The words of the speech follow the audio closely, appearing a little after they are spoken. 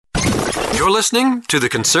You're listening to The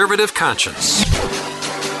Conservative Conscience.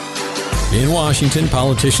 In Washington,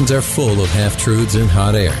 politicians are full of half-truths and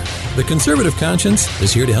hot air. The Conservative Conscience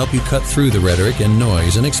is here to help you cut through the rhetoric and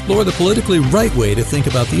noise and explore the politically right way to think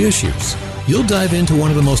about the issues. You'll dive into one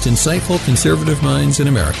of the most insightful conservative minds in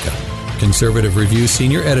America, Conservative Review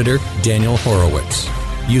Senior Editor Daniel Horowitz.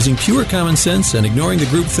 Using pure common sense and ignoring the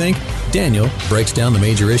groupthink, Daniel breaks down the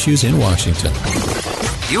major issues in Washington.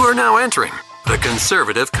 You are now entering The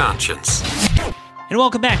Conservative Conscience. And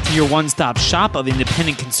welcome back to your one-stop shop of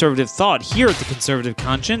independent conservative thought here at the Conservative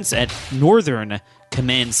Conscience at Northern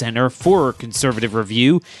Command Center for Conservative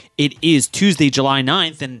Review. It is Tuesday, July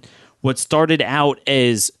 9th, and what started out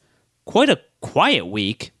as quite a quiet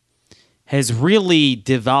week has really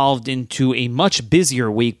devolved into a much busier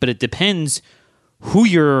week, but it depends who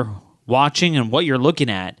you're watching and what you're looking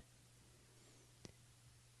at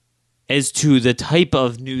as to the type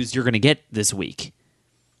of news you're going to get this week.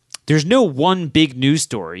 There's no one big news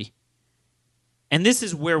story. And this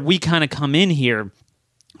is where we kind of come in here,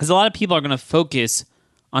 because a lot of people are going to focus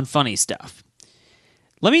on funny stuff.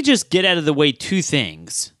 Let me just get out of the way two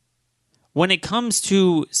things. When it comes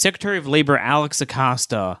to Secretary of Labor Alex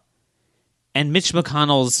Acosta and Mitch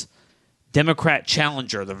McConnell's Democrat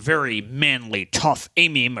challenger, the very manly, tough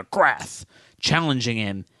Amy McGrath, challenging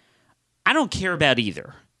him, I don't care about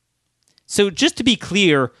either. So just to be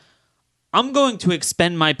clear, I'm going to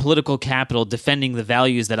expend my political capital defending the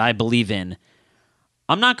values that I believe in.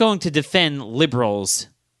 I'm not going to defend liberals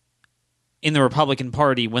in the Republican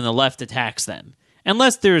Party when the left attacks them,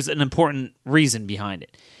 unless there's an important reason behind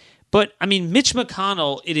it. But, I mean, Mitch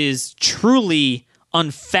McConnell, it is truly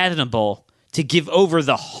unfathomable to give over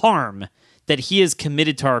the harm that he has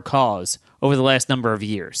committed to our cause over the last number of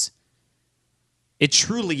years. It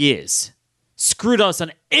truly is. Screwed us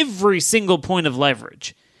on every single point of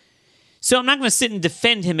leverage. So I'm not going to sit and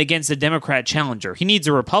defend him against a Democrat challenger. He needs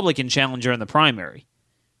a Republican challenger in the primary,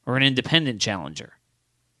 or an independent challenger.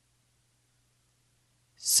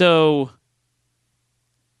 So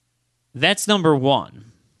that's number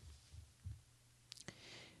one.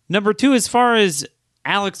 Number two, as far as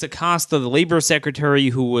Alex Acosta, the labor secretary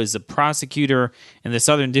who was a prosecutor in the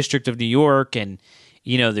Southern District of New York, and,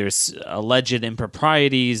 you know, there's alleged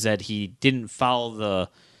improprieties that he didn't follow the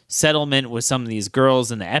settlement with some of these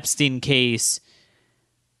girls in the Epstein case,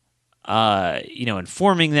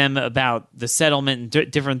 informing them about the settlement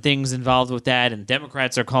and different things involved with that, and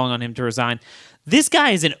Democrats are calling on him to resign. This guy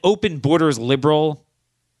is an open borders liberal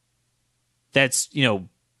that's,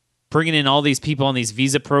 bringing in all these people on these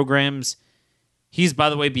visa programs. He's, by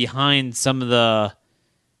the way, behind some of the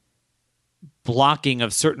blocking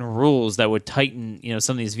of certain rules that would tighten,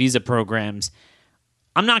 some of these visa programs.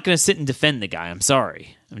 I'm not going to sit and defend the guy. I'm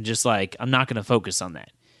sorry. I'm not going to focus on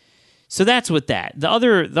that. So that's with that. The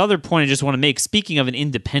other point I just want to make, speaking of an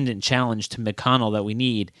independent challenge to McConnell that we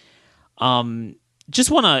need,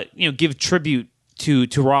 just want to give tribute to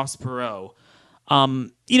Ross Perot.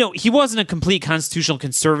 He wasn't a complete constitutional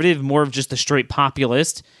conservative, more of just a straight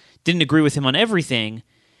populist. Didn't agree with him on everything,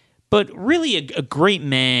 but really a great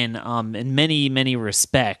man in many, many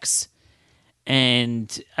respects.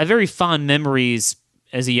 And I have very fond memories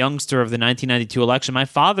as a youngster of the 1992 election. My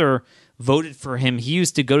father voted for him. He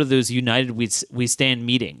used to go to those United We Stand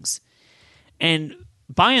meetings. And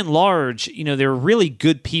by and large, there were really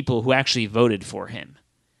good people who actually voted for him.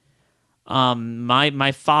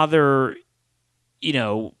 My father,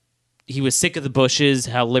 he was sick of the Bushes,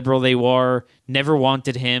 how liberal they were, never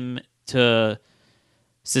wanted him to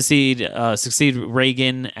succeed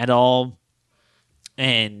Reagan at all.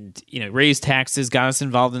 And, raised taxes, got us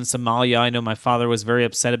involved in Somalia. I know my father was very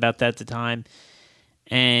upset about that at the time.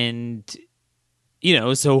 And,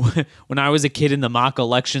 so when I was a kid in the mock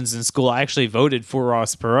elections in school, I actually voted for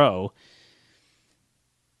Ross Perot.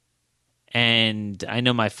 And I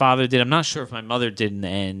know my father did. I'm not sure if my mother did in the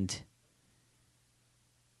end.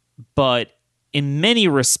 But in many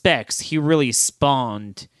respects, he really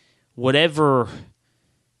spawned whatever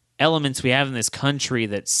elements we have in this country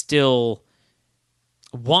that still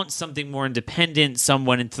want something more independent. Some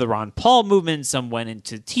went into the Ron Paul movement, some went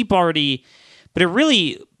into Tea Party, but it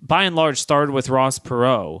really, by and large, started with Ross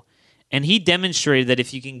Perot, and he demonstrated that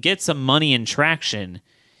if you can get some money and traction,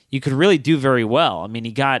 you could really do very well. I mean,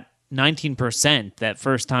 he got 19% that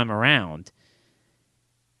first time around,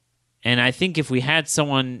 and I think if we had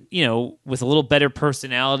someone, with a little better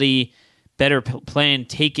personality, better plan,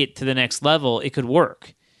 take it to the next level, it could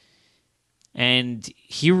work. And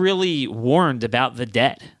he really warned about the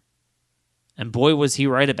debt. And boy, was he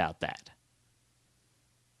right about that.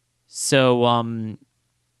 So,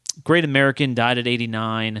 great American, died at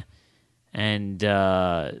 89. And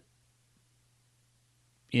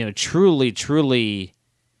truly, truly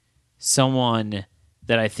someone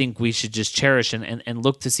that I think we should just cherish and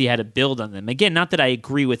look to see how to build on them. Again, not that I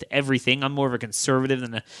agree with everything. I'm more of a conservative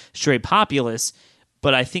than a straight populist,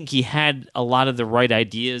 but I think he had a lot of the right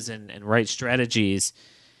ideas and right strategies.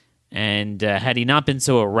 And had he not been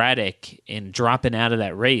so erratic in dropping out of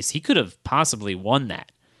that race, he could have possibly won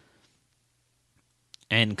that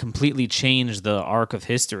and completely changed the arc of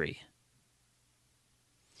history.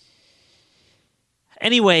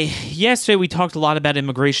 Anyway, yesterday we talked a lot about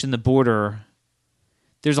immigration, the border.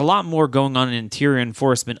 There's a lot more going on in interior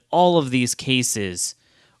enforcement. All of these cases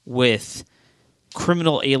with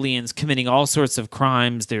criminal aliens committing all sorts of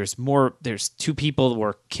crimes. There's 2 people that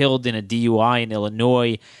were killed in a DUI in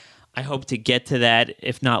Illinois. I hope to get to that,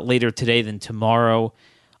 if not later today, then tomorrow.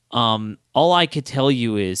 All I could tell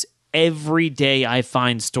you is every day I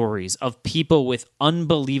find stories of people with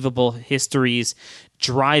unbelievable histories,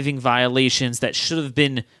 driving violations that should have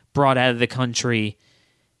been brought out of the country,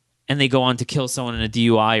 and they go on to kill someone in a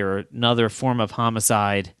DUI or another form of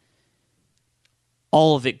homicide.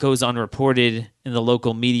 All of it goes unreported in the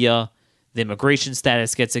local media. The immigration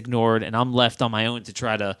status gets ignored, and I'm left on my own to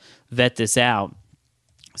try to vet this out.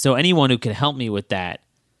 So anyone who can help me with that,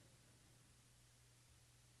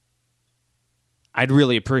 I'd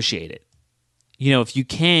really appreciate it. If you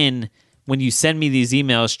can, when you send me these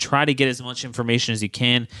emails, try to get as much information as you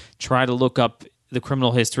can. Try to look up the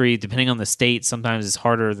criminal history. Depending on the state, sometimes it's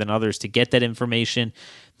harder than others to get that information.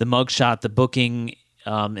 The mugshot, the booking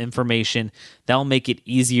information, that'll make it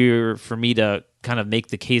easier for me to kind of make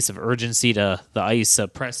the case of urgency to the ICE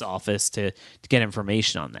press office to get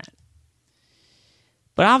information on that.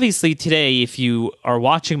 But obviously today, if you are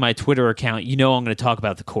watching my Twitter account, I'm going to talk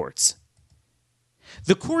about the courts.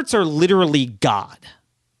 The courts are literally God.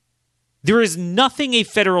 There is nothing a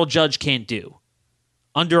federal judge can't do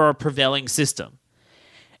under our prevailing system.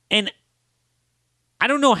 And I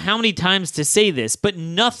don't know how many times to say this, but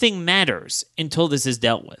nothing matters until this is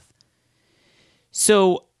dealt with.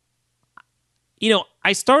 So,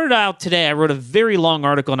 I started out today, I wrote a very long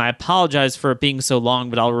article, and I apologize for it being so long,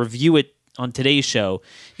 but I'll review it on today's show.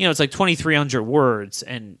 It's like 2,300 words,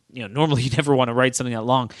 and normally you never want to write something that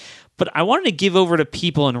long. But I wanted to give over to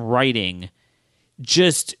people in writing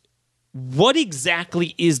just what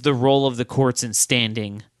exactly is the role of the courts in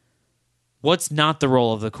standing. What's not the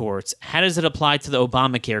role of the courts? How does it apply to the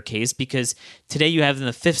Obamacare case? Because today you have in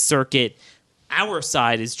the Fifth Circuit, our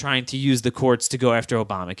side is trying to use the courts to go after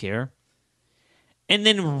Obamacare. And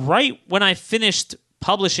then right when I finished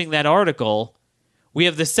publishing that article, we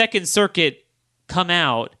have the Second Circuit come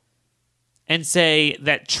out and say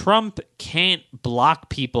that Trump can't block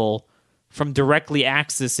people from directly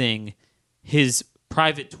accessing his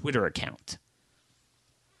private Twitter account.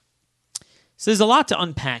 So there's a lot to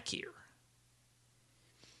unpack here.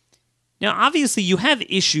 Now, obviously, you have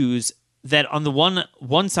issues that on the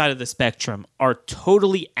one side of the spectrum are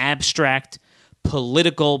totally abstract,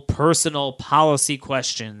 political, personal, policy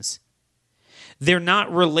questions. They're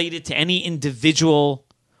not related to any individual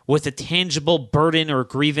with a tangible burden or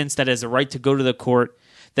grievance that has a right to go to the court,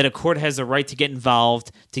 that a court has a right to get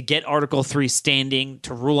involved, to get Article 3 standing,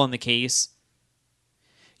 to rule on the case.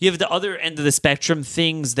 You have the other end of the spectrum,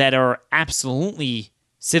 things that are absolutely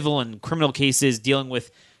civil and criminal cases dealing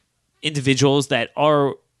with individuals that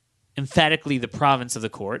are emphatically the province of the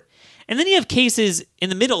court. And then you have cases in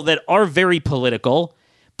the middle that are very political,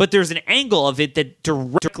 but there's an angle of it that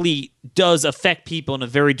directly does affect people in a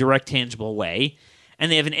very direct, tangible way.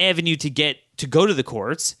 And they have an avenue to go to the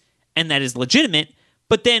courts, and that is legitimate.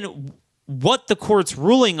 But then what the court's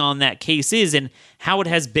ruling on that case is and how it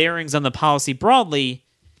has bearings on the policy broadly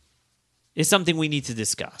is something we need to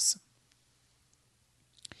discuss.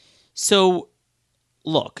 So,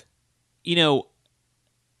 look,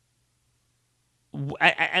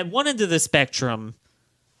 at one end of the spectrum,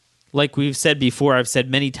 like we've said before, I've said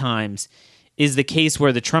many times, is the case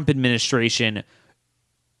where the Trump administration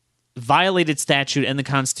violated statute and the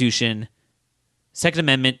Constitution, Second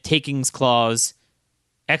Amendment, Takings Clause,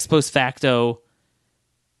 ex post facto,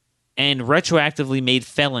 and retroactively made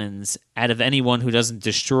felons out of anyone who doesn't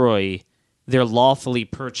destroy their lawfully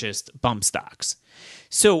purchased bump stocks.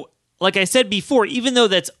 So, like I said before, even though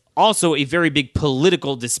that's also a very big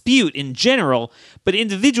political dispute in general, but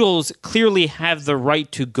individuals clearly have the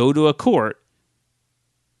right to go to a court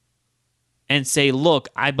and say, look,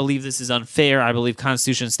 I believe this is unfair. I believe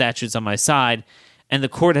Constitution and statutes on my side. And the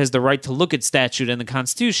court has the right to look at statute and the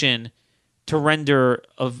Constitution to render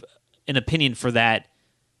of an opinion for that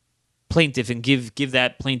plaintiff and give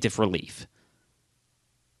that plaintiff relief.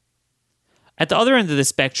 At the other end of the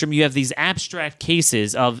spectrum, you have these abstract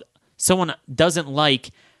cases of someone doesn't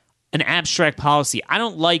like an abstract policy. I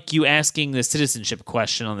don't like you asking the citizenship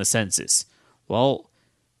question on the census. Well,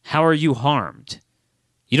 how are you harmed?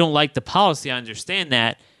 You don't like the policy, I understand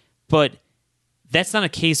that, but that's not a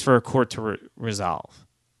case for a court to resolve.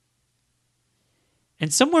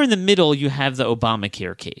 And somewhere in the middle, you have the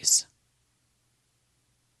Obamacare case.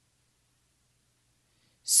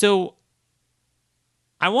 So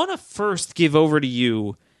I want to first give over to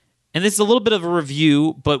you, and this is a little bit of a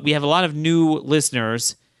review, but we have a lot of new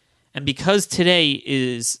listeners, and because today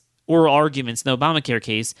is oral arguments in the Obamacare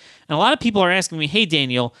case, and a lot of people are asking me, hey,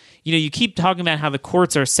 Daniel, you keep talking about how the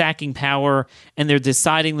courts are sacking power and they're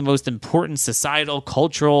deciding the most important societal,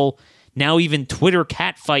 cultural, now even Twitter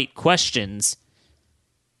catfight questions.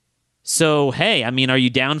 So, hey, are you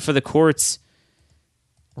down for the courts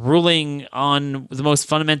ruling on the most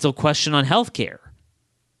fundamental question on healthcare?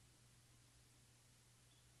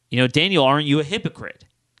 Daniel, aren't you a hypocrite?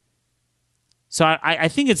 So I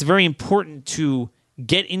think it's very important to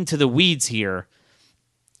get into the weeds here.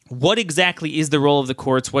 What exactly is the role of the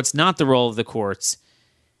courts? What's not the role of the courts?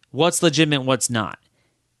 What's legitimate? What's not?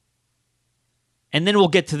 And then we'll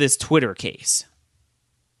get to this Twitter case.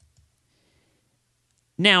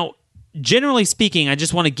 Now, generally speaking, I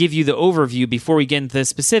just want to give you the overview before we get into the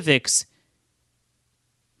specifics.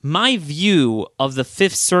 My view of the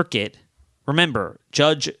Fifth Circuit, remember,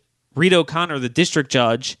 Judge Reed O'Connor, the district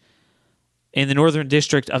judge in the Northern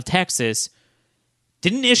District of Texas,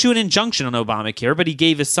 didn't issue an injunction on Obamacare, but he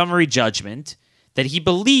gave a summary judgment that he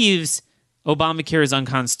believes Obamacare is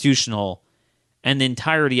unconstitutional and the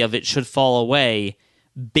entirety of it should fall away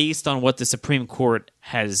based on what the Supreme Court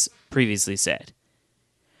has previously said.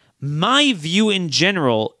 My view in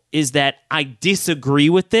general is that I disagree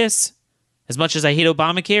with this. As much as I hate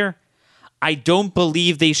Obamacare, I don't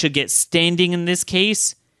believe they should get standing in this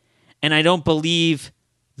case, and I don't believe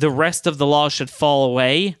the rest of the law should fall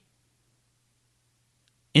away.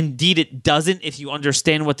 Indeed, it doesn't if you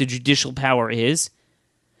understand what the judicial power is.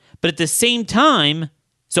 But at the same time,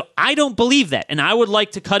 so I don't believe that, and I would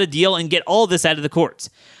like to cut a deal and get all this out of the courts.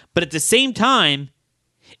 But at the same time,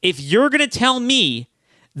 if you're going to tell me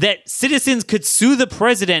that citizens could sue the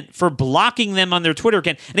president for blocking them on their Twitter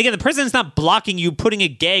account, and again, the president's not blocking you, putting a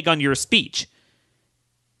gag on your speech.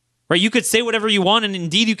 Right? You could say whatever you want, and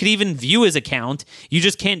indeed you could even view his account. You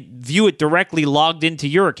just can't view it directly logged into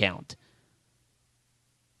your account.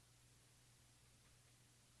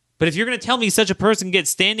 But if you're going to tell me such a person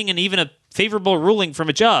gets standing and even a favorable ruling from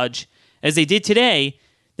a judge, as they did today,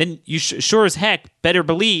 then you sure as heck better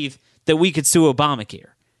believe that we could sue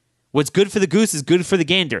Obamacare. What's good for the goose is good for the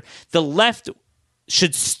gander. The left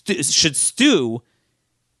should stew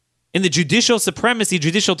in the judicial supremacy,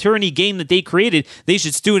 judicial tyranny game that they created. They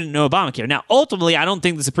should stew in Obamacare. Now, ultimately, I don't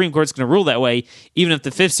think the Supreme Court's going to rule that way, even if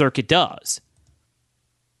the Fifth Circuit does.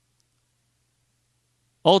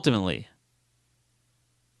 Ultimately.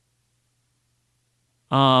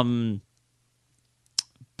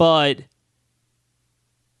 But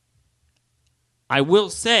I will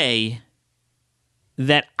say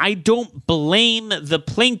that I don't blame the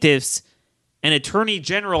plaintiffs and Attorney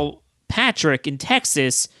General Patrick in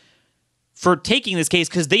Texas for taking this case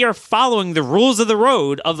because they are following the rules of the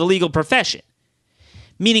road of the legal profession.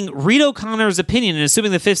 Meaning Reed O'Connor's opinion, and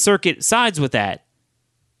assuming the Fifth Circuit sides with that,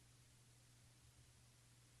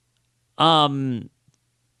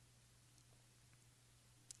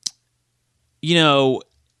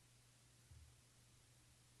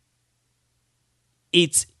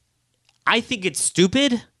 I think it's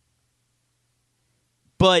stupid,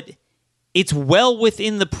 but it's well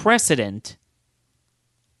within the precedent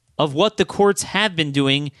of what the courts have been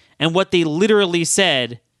doing and what they literally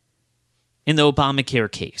said in the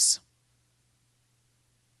Obamacare case.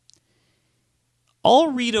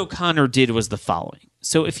 All Reed O'Connor did was the following.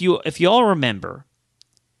 So if you all remember,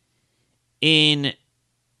 in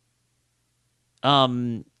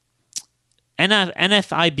NFIB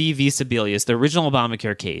v. Sebelius, the original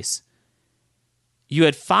Obamacare case, you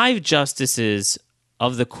had 5 justices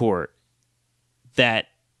of the court that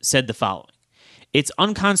said the following. It's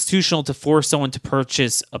unconstitutional to force someone to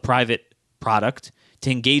purchase a private product, to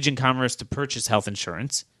engage in commerce, to purchase health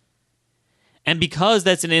insurance. And because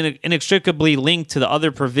that's inextricably linked to the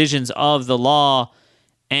other provisions of the law,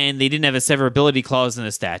 and they didn't have a severability clause in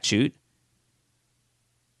the statute,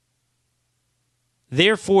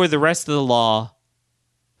 therefore the rest of the law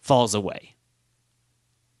falls away.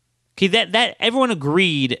 Okay, that everyone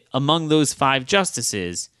agreed among those 5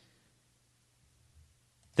 justices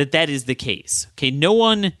that is the case. Okay, no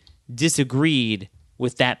one disagreed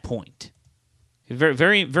with that point. Very,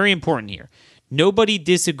 very, very important here. Nobody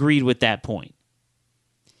disagreed with that point.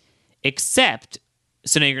 except,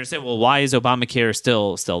 so now you're going to say, well, why is Obamacare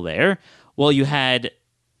still there? Well, you had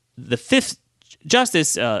the fifth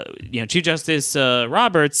justice, Chief Justice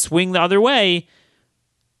Roberts, swing the other way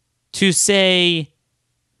to say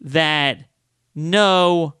that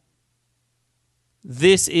no,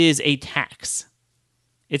 this is a tax.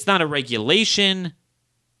 It's not a regulation,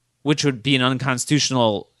 which would be an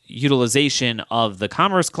unconstitutional utilization of the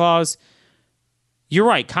Commerce Clause. You're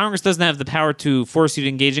right. Congress doesn't have the power to force you to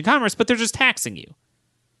engage in commerce, but they're just taxing you.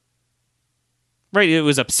 Right? It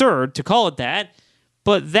was absurd to call it that,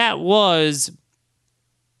 but that was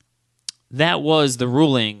the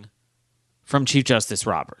ruling from Chief Justice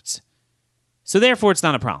Roberts. So therefore, it's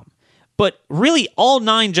not a problem. But really, all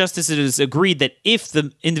 9 justices agreed that if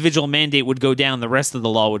the individual mandate would go down, the rest of the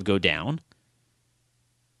law would go down.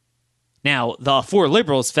 Now, the 4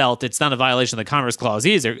 liberals felt it's not a violation of the Commerce Clause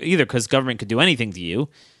either because government could do anything to you.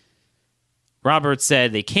 Roberts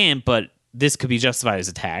said they can't, but this could be justified as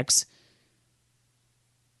a tax.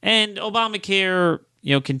 And Obamacare,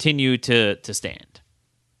 continued to stand.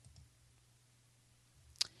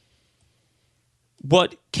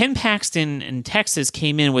 What Ken Paxton in Texas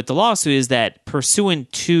came in with the lawsuit is that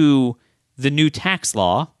pursuant to the new tax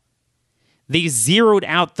law, they zeroed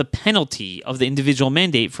out the penalty of the individual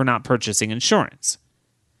mandate for not purchasing insurance.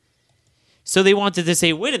 So they wanted to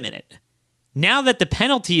say, wait a minute. Now that the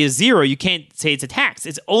penalty is 0, you can't say it's a tax.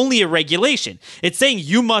 It's only a regulation. It's saying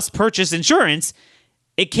you must purchase insurance.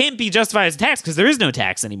 It can't be justified as a tax because there is no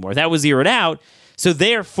tax anymore. That was zeroed out. So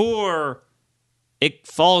therefore, it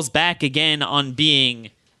falls back again on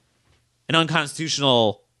being an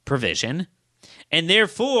unconstitutional provision. And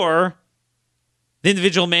therefore, the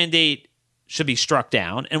individual mandate should be struck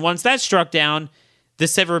down. And once that's struck down, the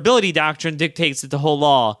severability doctrine dictates that the whole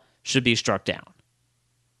law should be struck down.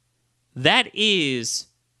 That is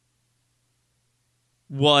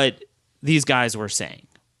what these guys were saying.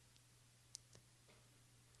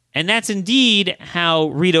 And that's indeed how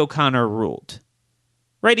Reed O'Connor ruled.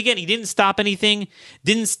 Right, again, he didn't stop anything,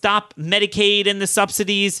 didn't stop Medicaid and the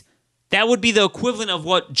subsidies. That would be the equivalent of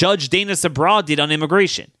what Judge Dana Sabraw did on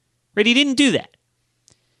immigration. Right, he didn't do that.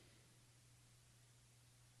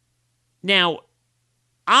 Now,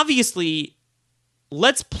 obviously,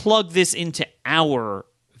 let's plug this into our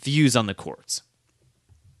views on the courts.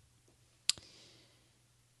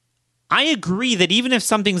 I agree that even if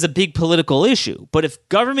something's a big political issue, but if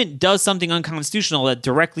government does something unconstitutional that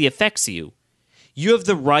directly affects you, you have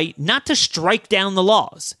the right not to strike down the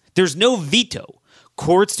laws. There's no veto.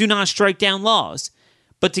 Courts do not strike down laws,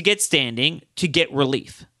 but to get standing, to get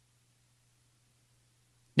relief.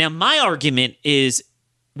 Now, my argument is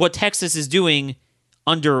what Texas is doing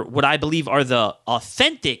under what I believe are the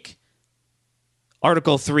authentic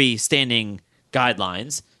Article 3 standing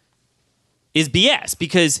guidelines is BS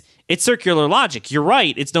because it's circular logic. You're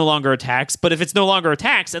right, it's no longer a tax, but if it's no longer a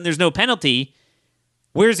tax and there's no penalty,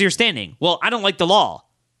 where's your standing? Well, I don't like the law.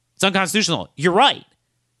 It's unconstitutional. You're right.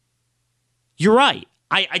 You're right.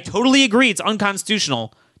 I totally agree it's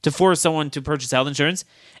unconstitutional to force someone to purchase health insurance.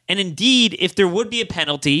 And indeed, if there would be a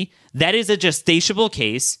penalty, that is a justiciable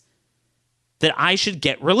case that I should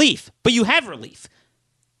get relief. But you have relief.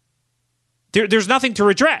 There's nothing to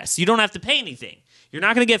redress. You don't have to pay anything. You're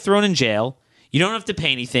not going to get thrown in jail. You don't have to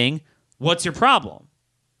pay anything. What's your problem?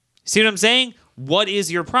 See what I'm saying? What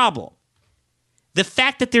is your problem? The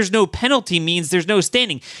fact that there's no penalty means there's no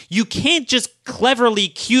standing. You can't just cleverly,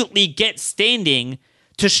 cutely get standing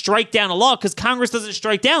to strike down a law because Congress doesn't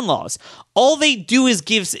strike down laws. All they do is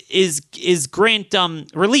grant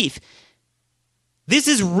relief. This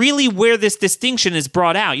is really where this distinction is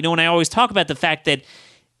brought out. When I always talk about the fact that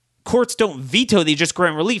courts don't veto, they just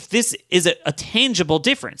grant relief. This is a tangible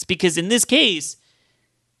difference because in this case,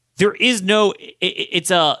 there is no.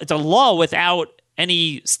 It's a law without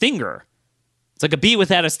any stinger. It's like a bee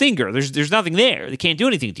without a stinger. There's nothing there. They can't do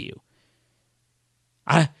anything to you.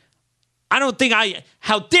 I don't think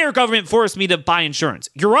how dare government force me to buy insurance?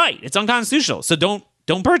 You're right. It's unconstitutional. So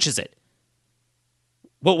don't purchase it.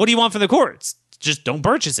 Well, what do you want from the courts? Just don't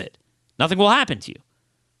purchase it. Nothing will happen to you.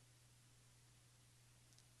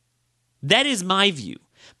 That is my view.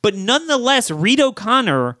 But nonetheless, Reed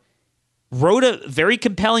O'Connor wrote a very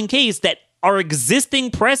compelling case that our existing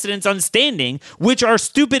precedents on standing, which are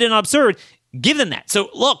stupid and absurd, give them that. So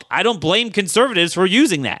look, I don't blame conservatives for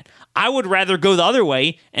using that. I would rather go the other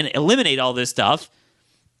way and eliminate all this stuff,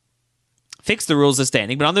 fix the rules of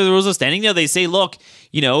standing. But under the rules of standing, they say, look,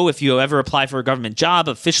 if you ever apply for a government job,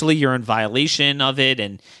 officially you're in violation of it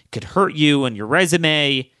and it could hurt you and your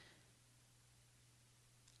resume.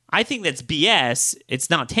 I think that's BS. It's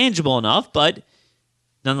not tangible enough, but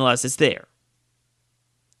nonetheless, it's there.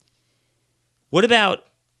 What about,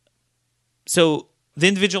 so the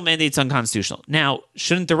individual mandate's unconstitutional. Now,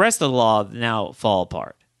 shouldn't the rest of the law now fall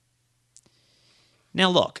apart? Now,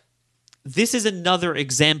 look, this is another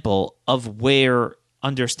example of where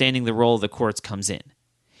understanding the role of the courts comes in.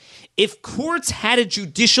 If courts had a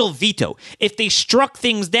judicial veto, if they struck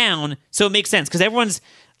things down, so it makes sense, because everyone's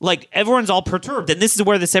all perturbed, and this is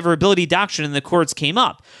where the severability doctrine in the courts came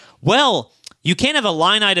up. Well, you can't have a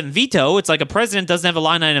line item veto. It's like a president doesn't have a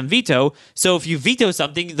line item veto, so if you veto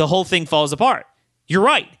something, the whole thing falls apart. You're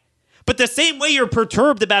right. But the same way you're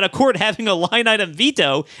perturbed about a court having a line item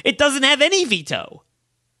veto, it doesn't have any veto.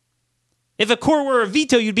 If a court were a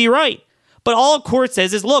veto, you'd be right. But all a court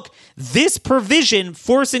says is, look, this provision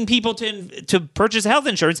forcing people to purchase health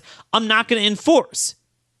insurance, I'm not going to enforce.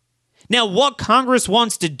 Now, what Congress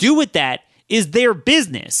wants to do with that is their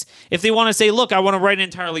business. If they want to say, look, I want to write an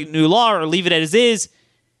entirely new law or leave it as is,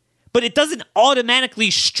 but it doesn't automatically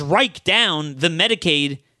strike down the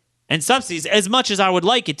Medicaid and subsidies as much as I would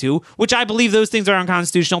like it to, which I believe those things are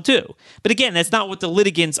unconstitutional too. But again, that's not what the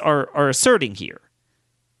litigants are asserting here.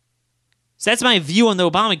 So that's my view on the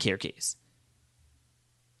Obamacare case.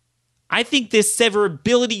 I think this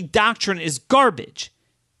severability doctrine is garbage.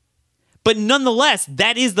 But nonetheless,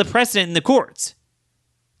 that is the precedent in the courts.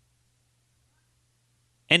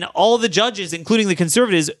 And all the judges, including the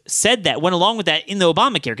conservatives, said that, went along with that in the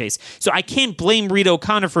Obamacare case. So I can't blame Reed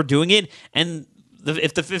O'Connor for doing it, and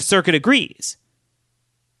if the Fifth Circuit agrees.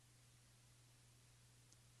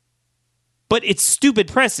 But it's stupid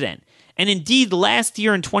precedent. And indeed, last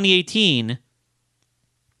year in 2018,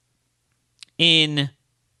 in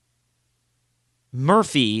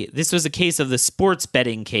Murphy, this was a case of the sports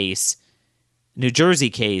betting case, New Jersey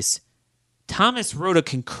case, Thomas wrote a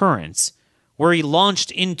concurrence where he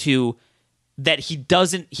launched into that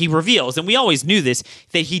he reveals, and we always knew this,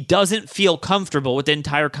 that he doesn't feel comfortable with the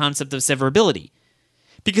entire concept of severability.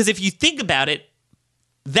 Because if you think about it,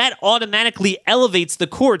 that automatically elevates the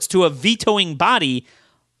courts to a vetoing body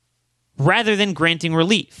rather than granting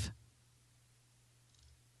relief.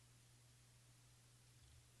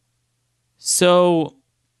 So,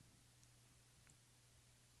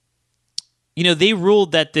 they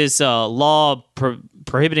ruled that this law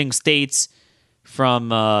prohibiting states from,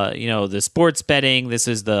 the sports betting, this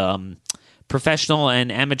is the Professional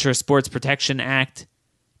and Amateur Sports Protection Act,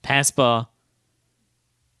 PASPA.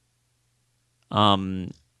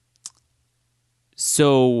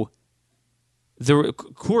 So the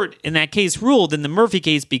court in that case ruled in the Murphy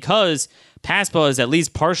case, because PASPA is at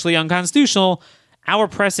least partially unconstitutional, our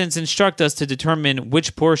precedents instruct us to determine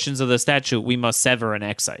which portions of the statute we must sever and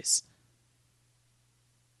excise.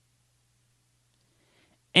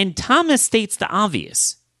 And Thomas states the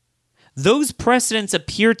obvious. Those precedents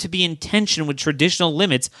appear to be in tension with traditional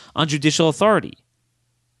limits on judicial authority.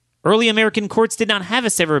 Early American courts did not have a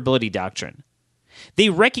severability doctrine. They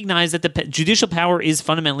recognized that the judicial power is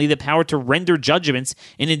fundamentally the power to render judgments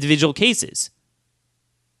in individual cases.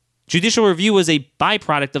 Judicial review was a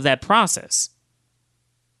byproduct of that process.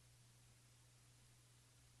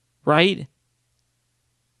 Right?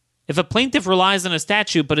 If a plaintiff relies on a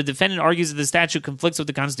statute, but a defendant argues that the statute conflicts with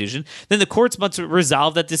the Constitution, then the courts must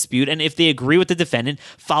resolve that dispute, and if they agree with the defendant,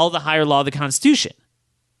 follow the higher law of the Constitution.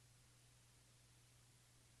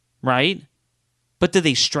 Right? But do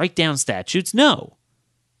they strike down statutes? No.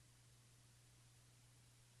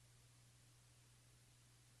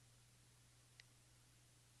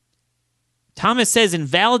 Thomas says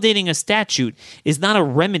invalidating a statute is not a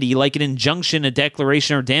remedy like an injunction, a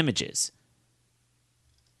declaration, or damages.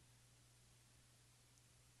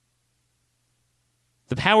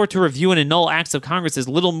 The power to review and annul acts of Congress is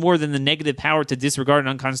little more than the negative power to disregard an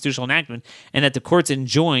unconstitutional enactment, and that the courts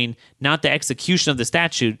enjoin not the execution of the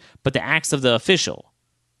statute, but the acts of the official.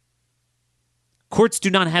 Courts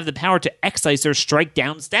do not have the power to excise or strike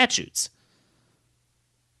down statutes.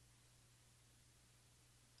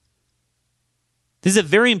 This is a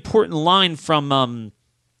very important line from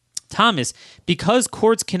Thomas. Because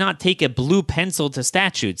courts cannot take a blue pencil to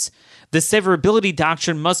statutes, the severability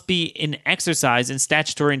doctrine must be in exercise in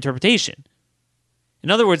statutory interpretation.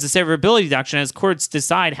 In other words, the severability doctrine has courts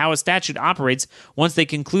decide how a statute operates once they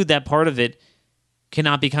conclude that part of it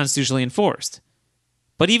cannot be constitutionally enforced.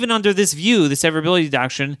 But even under this view, the severability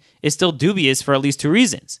doctrine is still dubious for at least two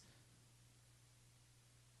reasons.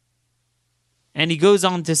 And he goes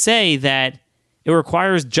on to say that it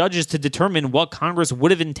requires judges to determine what Congress would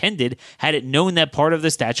have intended had it known that part of the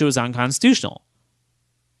statute was unconstitutional.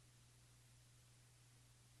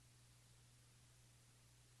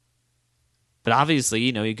 But obviously,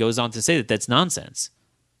 he goes on to say that that's nonsense.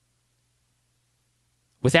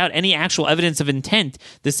 Without any actual evidence of intent,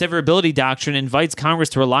 the severability doctrine invites Congress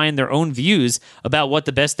to rely on their own views about what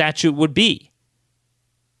the best statute would be.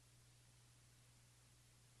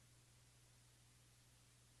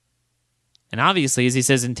 And obviously, as he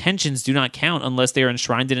says, intentions do not count unless they are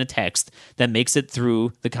enshrined in a text that makes it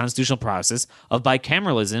through the constitutional process of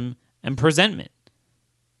bicameralism and presentment.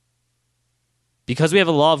 Because we have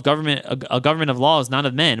a government of laws, not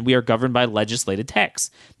of men, we are governed by legislated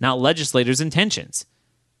texts, not legislators' intentions.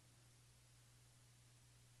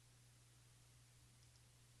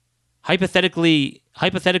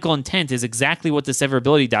 Hypothetical intent is exactly what the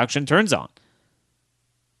severability doctrine turns on.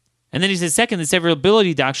 And then he says, second, the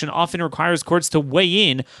severability doctrine often requires courts to weigh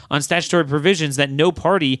in on statutory provisions that no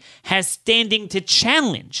party has standing to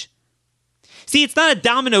challenge. See, it's not a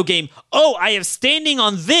domino game. Oh, I have standing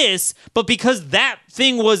on this, but because that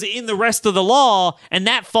thing was in the rest of the law and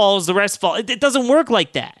that falls, the rest fall. It doesn't work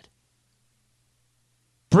like that.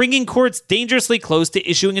 Bringing courts dangerously close to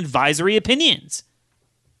issuing advisory opinions.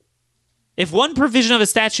 If one provision of a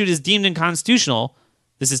statute is deemed unconstitutional,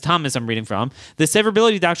 this is Thomas I'm reading from, the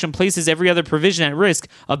severability doctrine places every other provision at risk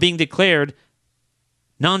of being declared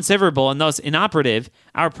non-severable and thus inoperative.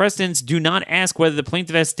 Our precedents do not ask whether the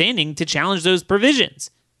plaintiff has standing to challenge those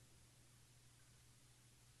provisions.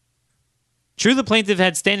 True, the plaintiff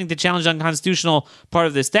had standing to challenge the unconstitutional part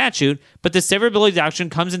of the statute, but the severability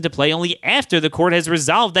doctrine comes into play only after the court has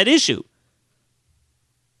resolved that issue.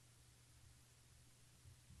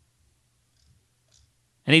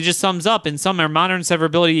 And he just sums up, in sum, our modern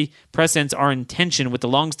severability precedents are in tension with the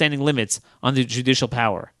long-standing limits on the judicial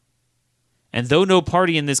power. And though no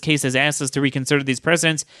party in this case has asked us to reconsider these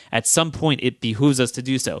precedents, at some point it behooves us to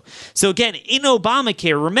do so. So again, in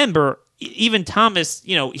Obamacare, remember, even Thomas,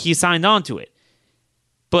 he signed on to it.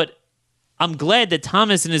 But I'm glad that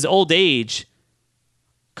Thomas in his old age,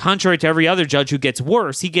 contrary to every other judge who gets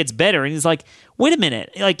worse, he gets better. And he's like, wait a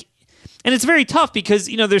minute. And it's very tough because,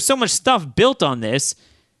 there's so much stuff built on this.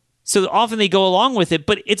 So often they go along with it,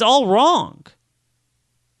 but it's all wrong.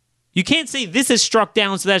 You can't say this is struck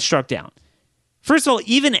down, so that's struck down. First of all,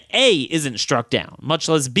 even A isn't struck down, much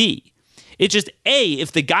less B. It's just A,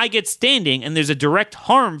 if the guy gets standing and there's a direct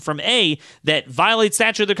harm from A that violates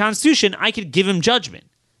statute of the Constitution, I could give him judgment.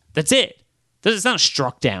 That's it. It's not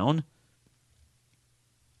struck down.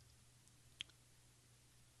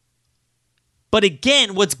 But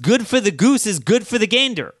again, what's good for the goose is good for the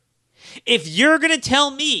gander. If you're going to tell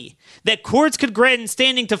me that courts could grant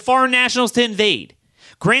standing to foreign nationals to invade,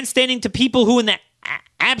 grant standing to people who in the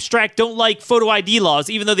abstract don't like photo ID laws,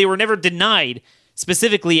 even though they were never denied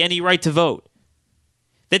specifically any right to vote,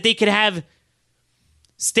 that they could have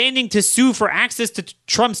standing to sue for access to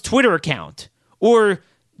Trump's Twitter account, or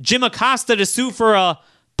Jim Acosta to sue for a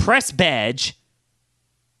press badge,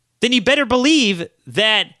 then you better believe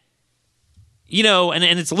that, and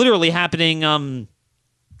it's literally happening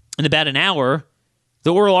in about an hour,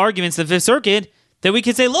 the oral arguments of the Fifth Circuit, that we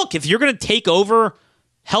could say, look, if you're going to take over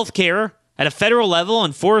healthcare at a federal level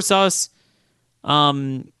and force us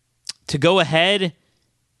to go ahead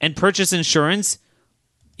and purchase insurance,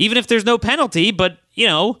 even if there's no penalty, but,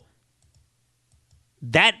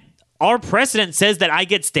 that our precedent says that I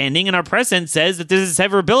get standing, and our precedent says that there's a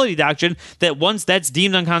severability doctrine that once that's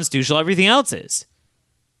deemed unconstitutional, everything else is.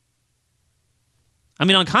 I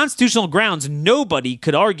mean, on constitutional grounds, nobody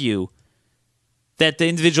could argue that the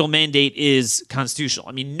individual mandate is constitutional.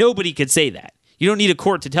 I mean, nobody could say that. You don't need a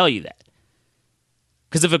court to tell you that.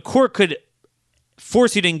 Because if a court could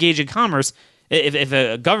force you to engage in commerce, if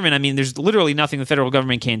a government, there's literally nothing the federal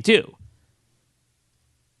government can't do.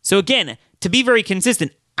 So again, to be very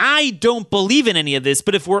consistent, I don't believe in any of this,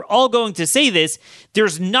 but if we're all going to say this,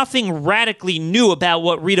 there's nothing radically new about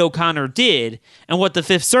what Reed O'Connor did and what the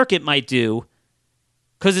Fifth Circuit might do,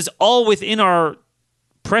 because it's all within our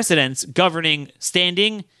precedents governing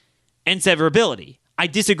standing and severability. I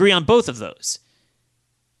disagree on both of those.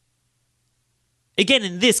 Again,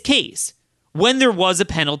 in this case, when there was a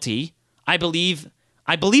penalty, I believed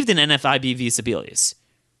in NFIB v. Sebelius.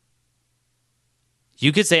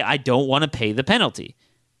 You could say, I don't want to pay the penalty.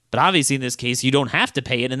 But obviously, in this case, you don't have to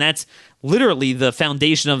pay it, and that's literally the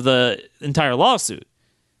foundation of the entire lawsuit.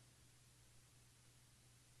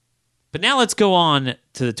 But now let's go on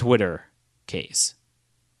to the Twitter case.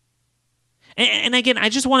 And again, I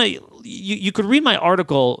just want to... You could read my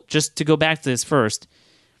article just to go back to this first.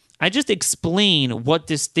 I just explain what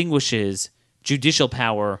distinguishes judicial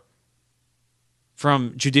power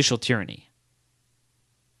from judicial tyranny.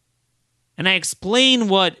 And I explain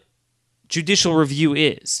what judicial review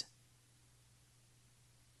is.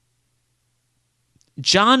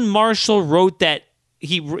 John Marshall wrote that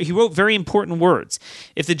he wrote very important words.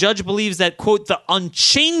 If the judge believes that, quote, the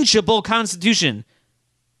unchangeable Constitution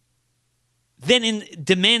then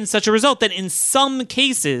demands such a result, then in some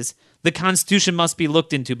cases, the Constitution must be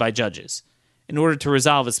looked into by judges in order to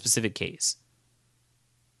resolve a specific case.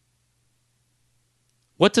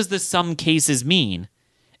 What does the some cases mean?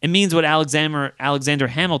 It means what Alexander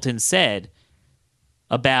Hamilton said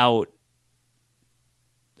about,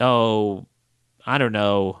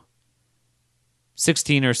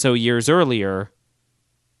 16 or so years earlier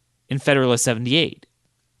in Federalist 78.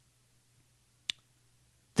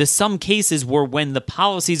 The some cases were when the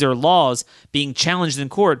policies or laws being challenged in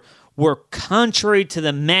court were contrary to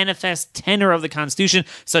the manifest tenor of the Constitution,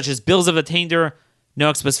 such as bills of attainder, no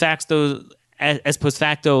ex post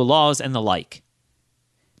facto laws, and the like.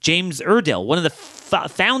 James Iredell, one of the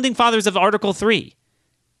founding fathers of Article 3,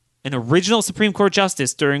 an original Supreme Court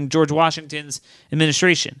justice during George Washington's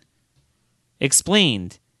administration,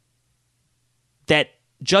 explained that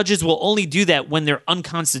judges will only do that when they're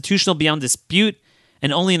unconstitutional beyond dispute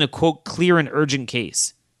and only in a, quote, clear and urgent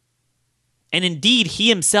case. And indeed, he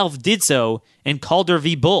himself did so in Calder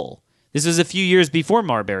v. Bull. This was a few years before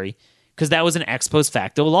Marbury, because that was an ex post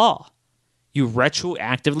facto law. You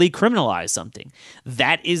retroactively criminalize something.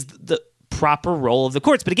 That is the proper role of the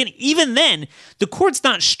courts. But again, even then, the court's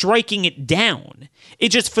not striking it down.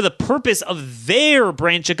 It's just for the purpose of their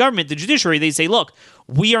branch of government, the judiciary, they say, look,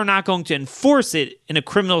 we are not going to enforce it in a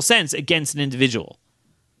criminal sense against an individual.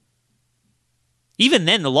 Even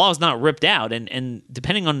then, the law is not ripped out. And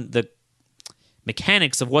depending on the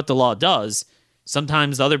mechanics of what the law does,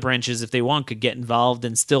 sometimes other branches, if they want, could get involved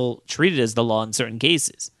and still treat it as the law in certain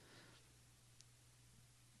cases.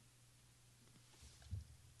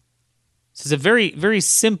 So it's a very, very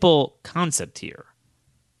simple concept here.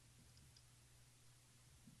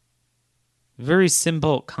 Very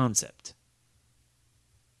simple concept.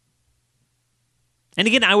 And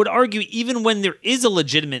again, I would argue even when there is a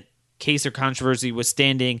legitimate case or controversy with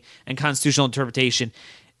standing and constitutional interpretation,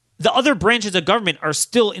 the other branches of government are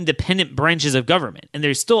still independent branches of government, and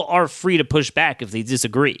they still are free to push back if they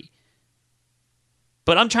disagree.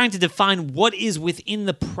 But I'm trying to define what is within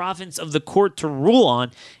the province of the court to rule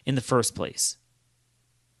on in the first place.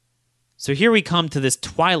 So here we come to this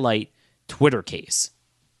Twilight Twitter case.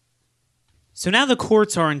 So now the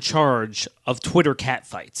courts are in charge of Twitter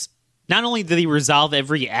catfights. Not only do they resolve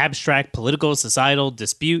every abstract political, societal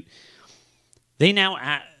dispute, they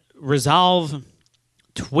now resolve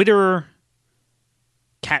Twitter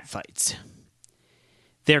catfights.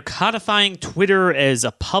 They're codifying Twitter as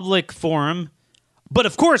a public forum, but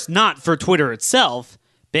of course not for Twitter itself,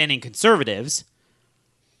 banning conservatives,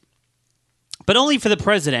 but only for the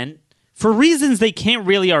president, for reasons they can't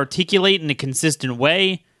really articulate in a consistent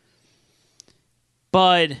way.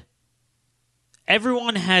 But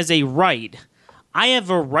everyone has a right. I have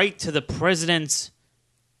a right to the president's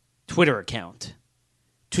Twitter account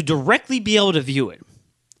to directly be able to view it.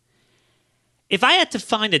 If I had to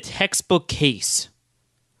find a textbook case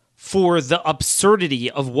for the absurdity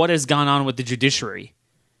of what has gone on with the judiciary,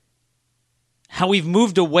 how we've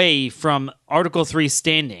moved away from Article 3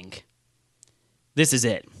 standing, this is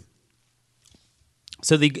it.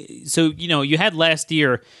 So you had last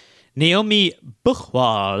year Naomi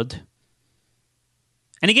Buchwald,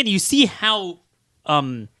 and again, you see how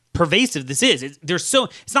pervasive this is.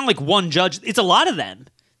 It's not like one judge; it's a lot of them.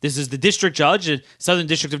 This is the district judge, the Southern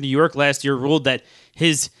District of New York, last year ruled that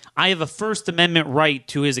I have a First Amendment right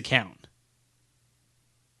to his account.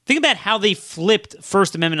 Think about how they flipped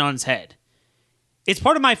First Amendment on its head. It's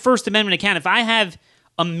part of my First Amendment account. If I have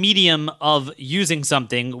a medium of using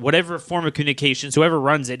something, whatever form of communications, whoever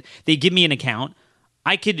runs it, they give me an account,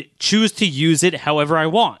 I could choose to use it however I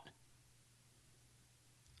want.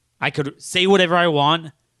 I could say whatever I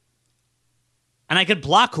want, and I could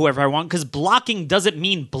block whoever I want, because blocking doesn't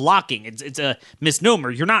mean blocking. It's a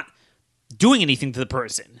misnomer. You're not doing anything to the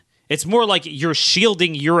person. It's more like you're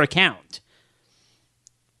shielding your account.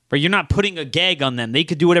 But you're not putting a gag on them. They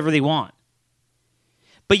could do whatever they want.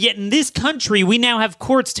 But yet in this country, we now have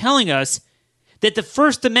courts telling us that the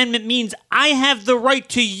First Amendment means I have the right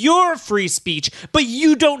to your free speech, but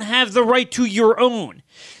you don't have the right to your own.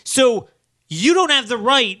 So you don't have the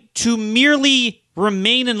right to merely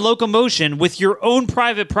remain in locomotion with your own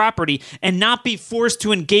private property and not be forced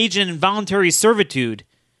to engage in involuntary servitude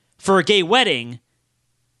for a gay wedding.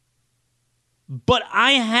 But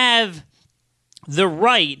I have the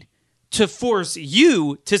right to force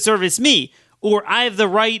you to service me, or I have the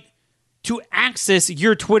right to access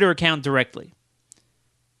your Twitter account directly.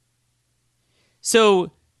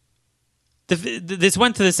 So this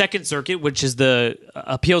went to the Second Circuit, which is the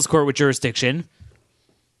appeals court with jurisdiction.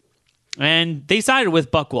 And they sided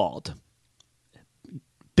with Buchwald.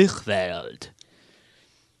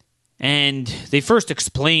 And they first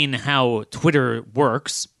explain how Twitter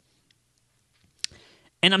works.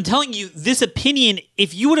 And I'm telling you, this opinion,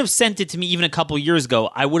 if you would have sent it to me even a couple years ago,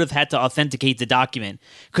 I would have had to authenticate the document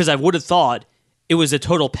because I would have thought it was a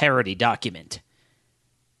total parody document.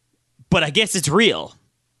 But I guess it's real.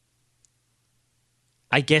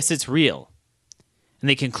 And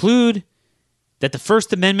they conclude that the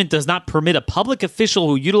First Amendment does not permit a public official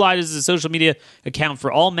who utilizes a social media account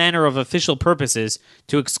for all manner of official purposes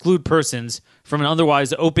to exclude persons from an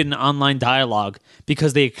otherwise open online dialogue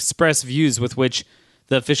because they express views with which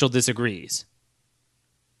the official disagrees.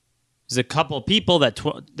 There's a couple of people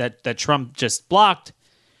that Trump just blocked,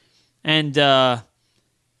 and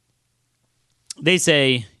they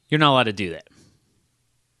say you're not allowed to do that.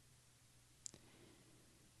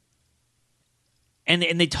 And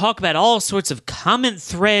they talk about all sorts of comment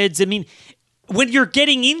threads. I mean, when you're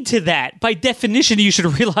getting into that, by definition, you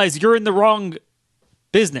should realize you're in the wrong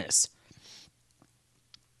business.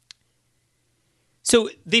 So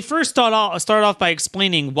they first start off by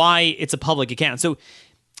explaining why it's a public account. So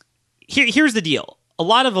here's the deal. A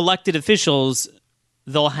lot of elected officials,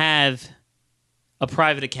 they'll have a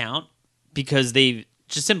private account because they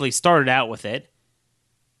just simply started out with it,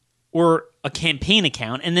 or a campaign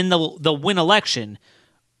account, and then they'll win election,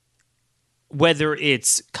 whether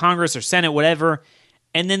it's Congress or Senate, whatever,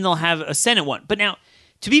 and then they'll have a Senate one. But now,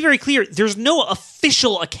 to be very clear, there's no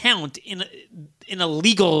official account in a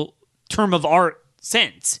legal term of art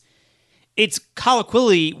sense. It's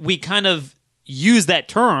colloquially, we kind of use that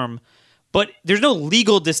term, but there's no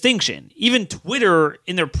legal distinction. Even Twitter,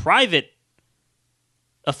 in their private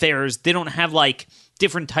affairs, they don't have like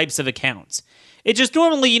different types of accounts. It just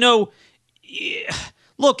normally,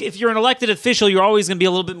 look, if you're an elected official, you're always going to be a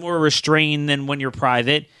little bit more restrained than when you're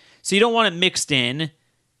private. So you don't want it mixed in.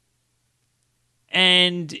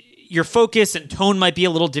 And your focus and tone might be a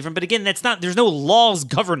little different. But again, there's no laws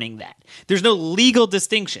governing that. There's no legal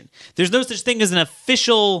distinction. There's no such thing as an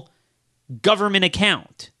official government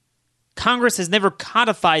account. Congress has never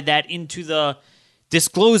codified that into the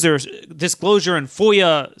disclosure and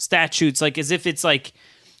FOIA statutes, like as if it's like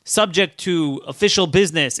subject to official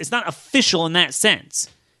business. It's not official in that sense.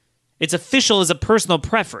 It's official as a personal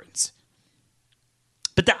preference.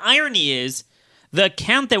 But the irony is, the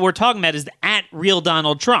account that we're talking about is at Real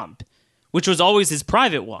Donald Trump, which was always his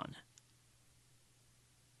private one.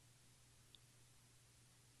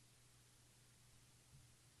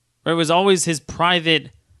 It was always his private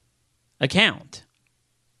account.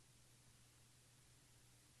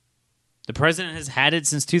 The president has had it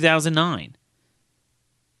since 2009.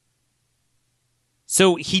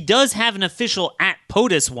 So he does have an official at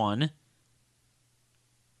POTUS one,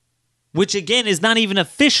 which again is not even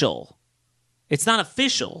official. It's not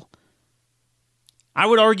official. I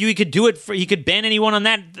would argue he could do it he could ban anyone on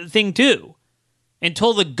that thing too,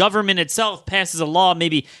 until the government itself passes a law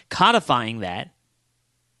maybe codifying that.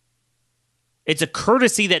 It's a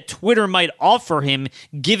courtesy that Twitter might offer him,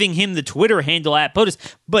 giving him the Twitter handle at POTUS.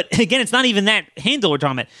 But again, it's not even that handle we're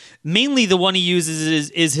talking about. Mainly the one he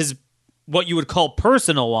uses is his, what you would call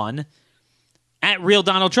personal one, at Real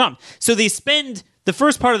Donald Trump. So they spend the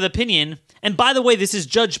first part of the opinion, and by the way, this is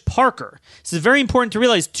Judge Parker. This is very important to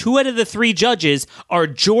realize 2 out of the 3 judges are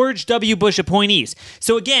George W. Bush appointees.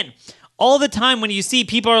 So again, all the time when you see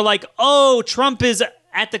people are like, oh, Trump is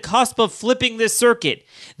at the cusp of flipping this circuit,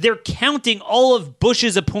 they're counting all of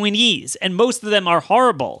Bush's appointees, and most of them are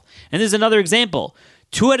horrible. And there's another example.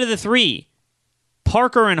 2 out of the 3,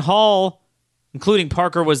 Parker and Hall, including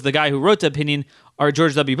Parker was the guy who wrote the opinion, are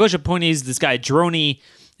George W. Bush appointees. This guy, Droney,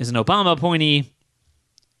 is an Obama appointee.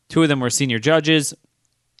 2 of them were senior judges,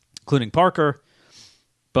 including Parker.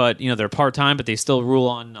 But, they're part-time, but they still rule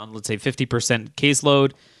on let's say, 50%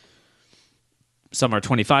 caseload. Some are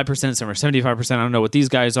 25%, some are 75%. I don't know what these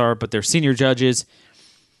guys are, but they're senior judges.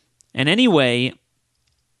 And anyway,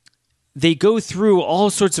 they go through all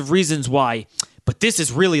sorts of reasons why, but this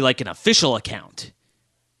is really like an official account.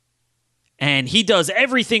 And he does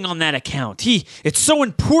everything on that account. It's so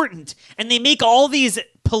important. And they make all these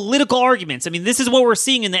political arguments. I mean, this is what we're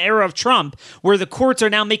seeing in the era of Trump, where the courts are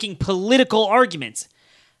now making political arguments.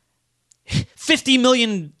 50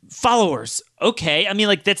 million followers. Okay. I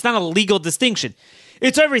mean, that's not a legal distinction.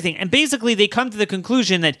 It's everything. And basically, they come to the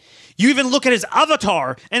conclusion that you even look at his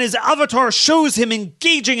avatar, and his avatar shows him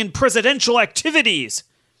engaging in presidential activities.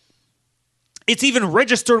 It's even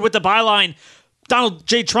registered with the byline, Donald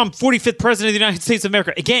J. Trump, 45th President of the United States of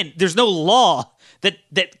America. Again, there's no law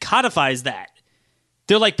that codifies that.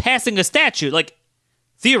 They're like passing a statute.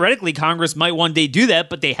 Theoretically, Congress might one day do that,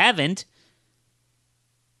 but they haven't.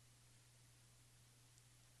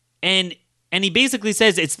 And he basically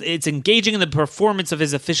says it's engaging in the performance of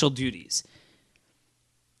his official duties.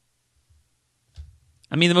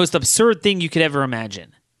 I mean, the most absurd thing you could ever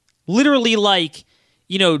imagine. Literally like,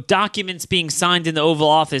 documents being signed in the Oval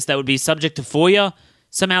Office that would be subject to FOIA,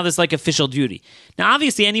 somehow this like official duty. Now,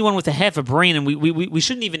 obviously, anyone with a half a brain, and we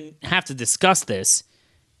shouldn't even have to discuss this,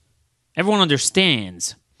 everyone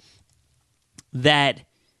understands that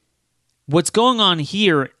what's going on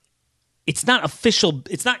here, it's not official,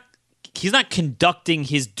 he's not conducting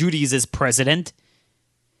his duties as president.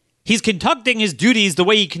 He's conducting his duties the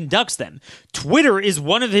way he conducts them. Twitter is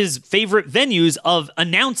one of his favorite venues of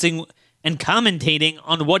announcing and commentating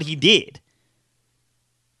on what he did.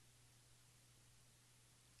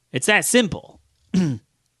 It's that simple.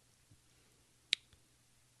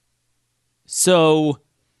 So,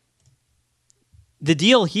 the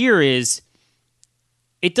deal here is,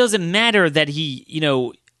 it doesn't matter that he,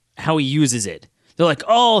 how he uses it. They're like,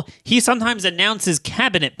 oh, he sometimes announces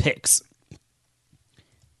cabinet picks.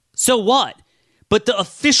 So what? But the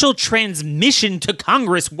official transmission to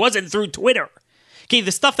Congress wasn't through Twitter. Okay,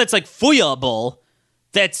 the stuff that's like FOIA-able,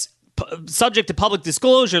 that's subject to public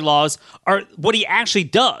disclosure laws, are what he actually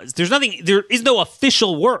does. There is no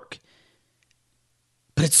official work.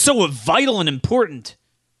 But it's so vital and important.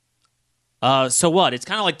 So what? It's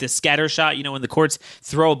kind of like the scatter shot, when the courts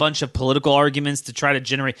throw a bunch of political arguments to try to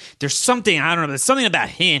generate. There's something, I don't know, there's something about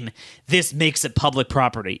him. This makes it public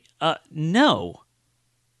property. No.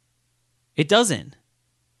 It doesn't.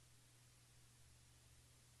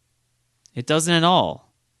 It doesn't at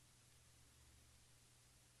all.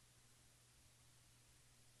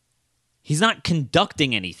 He's not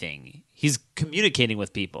conducting anything. He's communicating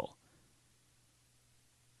with people.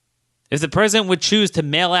 If the president would choose to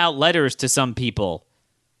mail out letters to some people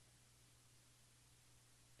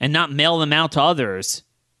and not mail them out to others,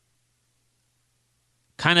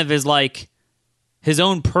 kind of is like his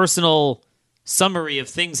own personal summary of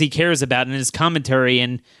things he cares about in his commentary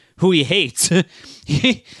and who he hates.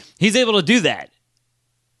 He's able to do that.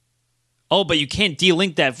 Oh, but you can't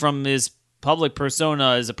delink that from his public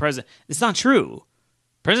persona as a president. It's not true.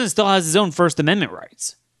 The president still has his own First Amendment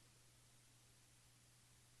rights.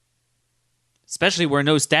 Especially where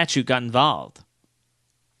no statute got involved.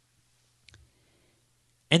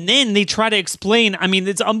 And then they try to explain,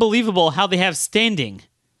 it's unbelievable how they have standing.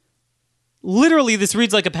 Literally, this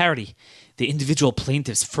reads like a parody. The individual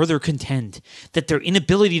plaintiffs further contend that their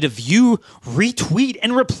inability to view, retweet,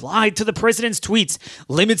 and reply to the president's tweets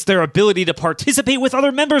limits their ability to participate with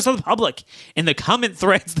other members of the public in the comment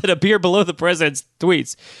threads that appear below the president's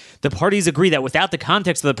tweets. The parties agree that without the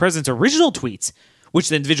context of the president's original tweets, which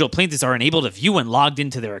the individual plaintiffs are unable to view when logged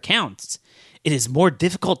into their accounts, it is more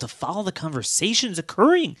difficult to follow the conversations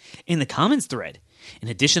occurring in the comments thread. In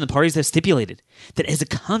addition, the parties have stipulated that as a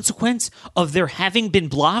consequence of their having been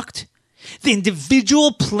blocked, the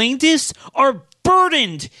individual plaintiffs are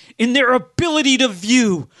burdened in their ability to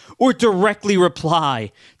view or directly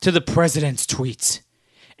reply to the president's tweets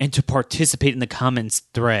and to participate in the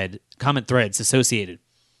comment threads associated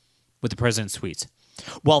with the president's tweets.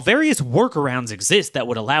 While various workarounds exist that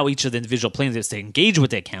would allow each of the individual plaintiffs to engage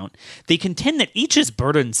with the account, they contend that each is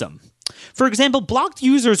burdensome. For example, blocked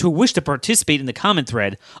users who wish to participate in the comment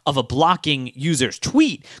thread of a blocking user's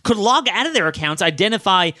tweet could log out of their accounts,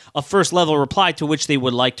 identify a first-level reply to which they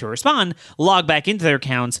would like to respond, log back into their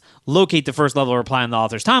accounts, locate the first-level reply on the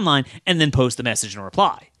author's timeline, and then post the message and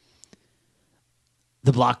reply.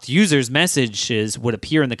 The blocked user's messages would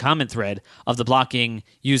appear in the comment thread of the blocking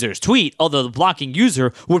user's tweet, although the blocking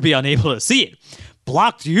user would be unable to see it.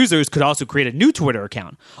 Blocked users could also create a new Twitter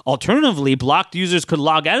account. Alternatively, blocked users could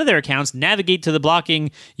log out of their accounts, navigate to the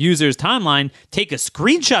blocking user's timeline, take a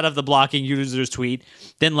screenshot of the blocking user's tweet,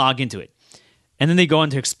 then log into it. And then they go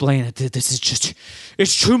on to explain that this is just,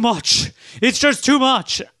 it's too much. It's just too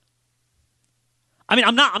much.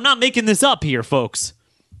 I'm not making this up here, folks.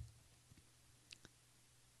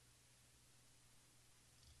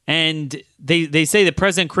 And they say the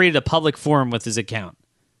president created a public forum with his account.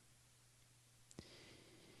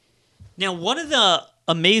 Now, one of the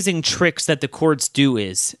amazing tricks that the courts do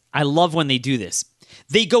is, I love when they do this,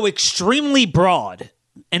 they go extremely broad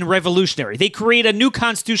and revolutionary. They create a new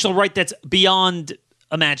constitutional right that's beyond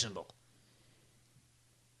imaginable.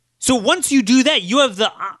 So once you do that, you have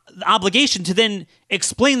the obligation to then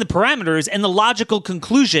explain the parameters and the logical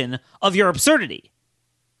conclusion of your absurdity.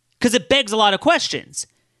 Because it begs a lot of questions.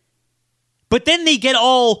 But then they get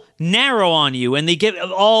all narrow on you and they get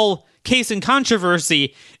all case and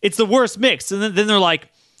controversy. It's the worst mix. And then they're like,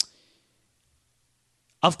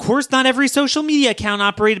 Of course, not every social media account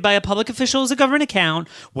operated by a public official is a government account.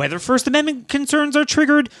 Whether First Amendment concerns are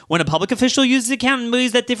triggered when a public official uses the account in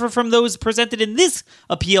ways that differ from those presented in this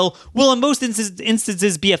appeal will in most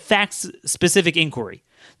instances be a fact-specific inquiry.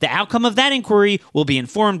 The outcome of that inquiry will be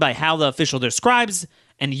informed by how the official describes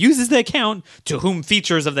and uses the account, to whom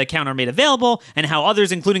features of the account are made available, and how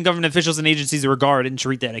others, including government officials and agencies, regard and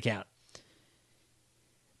treat that account.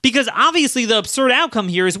 Because obviously the absurd outcome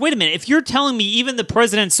here is, wait a minute, if you're telling me even the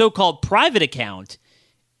president's so-called private account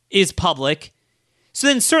is public, so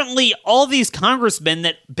then certainly all these congressmen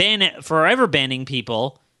that forever banning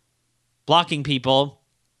people, blocking people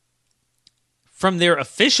from their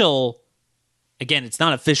official, again, it's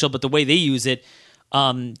not official, but the way they use it,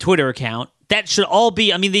 Twitter account, that should all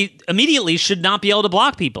be, they immediately should not be able to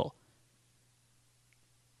block people.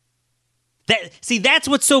 That's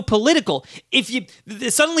what's so political.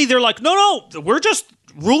 Suddenly they're like, no, we're just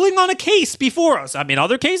ruling on a case before us.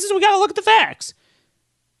 Other cases, we got to look at the facts.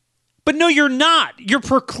 But no, you're not. You're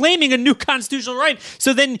proclaiming a new constitutional right.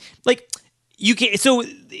 So then, you can't. So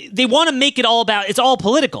they want to make it all about. It's all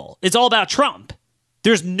political. It's all about Trump.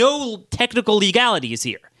 There's no technical legalities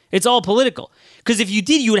here. It's all political. Because if you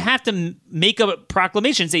did, you would have to make a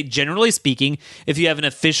proclamation. Say, generally speaking, if you have an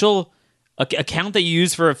official account that you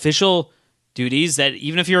use for official duties, that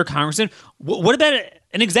even if you're a congressman, what about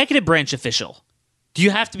an executive branch official? Do you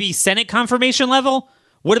have to be Senate confirmation level?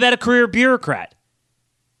 What about a career bureaucrat?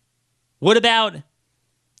 What about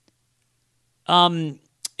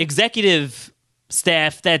executive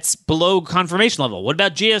staff that's below confirmation level? What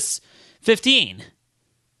about GS-15?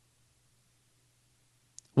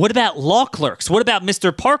 What about law clerks? What about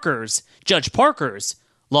Judge Parker's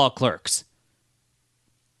law clerks?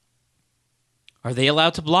 Are they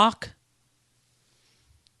allowed to block?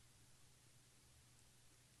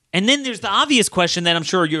 And then there's the obvious question that I'm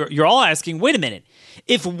sure you're all asking, wait a minute.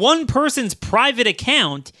 If one person's private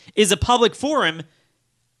account is a public forum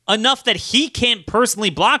enough that he can't personally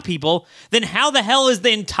block people, then how the hell is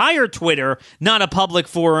the entire Twitter not a public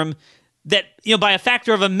forum that, by a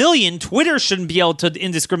factor of 1 million, Twitter shouldn't be able to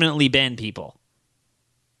indiscriminately ban people?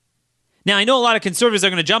 Now, I know a lot of conservatives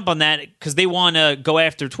are going to jump on that because they want to go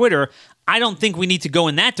after Twitter. I don't think we need to go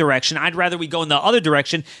in that direction. I'd rather we go in the other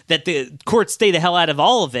direction, that the courts stay the hell out of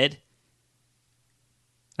all of it.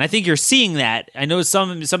 And I think you're seeing that. I know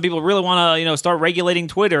some people really want to, start regulating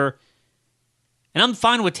Twitter. And I'm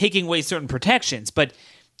fine with taking away certain protections, but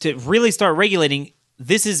to really start regulating,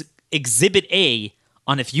 this is Exhibit A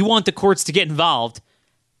on, if you want the courts to get involved,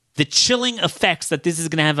 the chilling effects that this is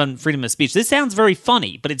going to have on freedom of speech. This sounds very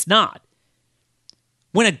funny, but it's not.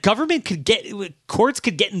 When a government courts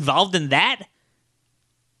could get involved in that,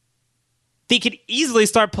 they could easily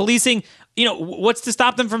start policing. What's to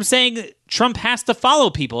stop them from saying Trump has to follow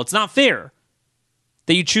people? It's not fair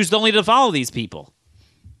that you choose only to follow these people.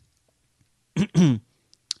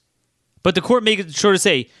 But the court made sure to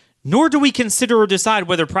say, nor do we consider or decide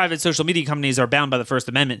whether private social media companies are bound by the First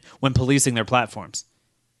Amendment when policing their platforms.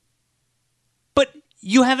 But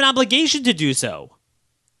you have an obligation to do so.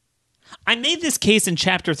 I made this case in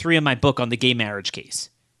Chapter 3 of my book on the gay marriage case.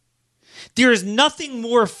 There is nothing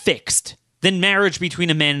more fixed than marriage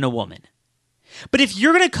between a man and a woman. But if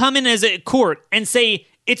you're going to come in as a court and say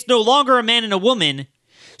it's no longer a man and a woman,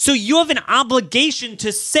 so you have an obligation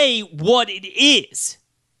to say what it is.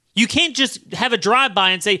 You can't just have a drive-by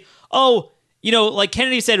and say, like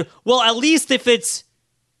Kennedy said, well, at least if it's,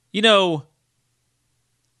 a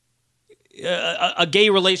gay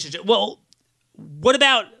relationship. Well, what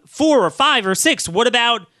about 4 or 5 or 6? What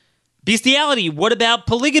about bestiality? What about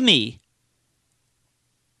polygamy?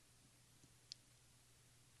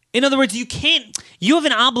 In other words, you have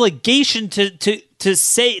an obligation to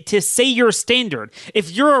say your standard.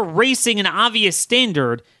 If you're erasing an obvious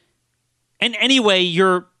standard, and anyway,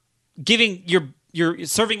 you're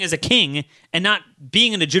serving as a king and not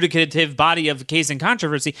being an adjudicative body of case and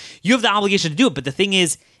controversy, you have the obligation to do it. But the thing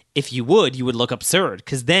is, if you would look absurd,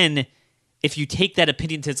 because then if you take that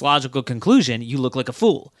opinion to its logical conclusion, you look like a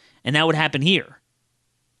fool. And that would happen here.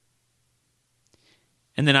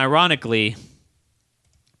 And then ironically,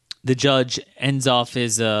 the judge ends off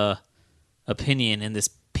his opinion in this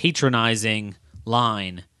patronizing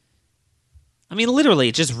line. Literally,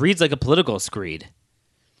 it just reads like a political screed.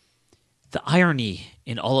 The irony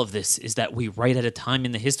in all of this is that we write at a time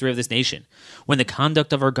in the history of this nation when the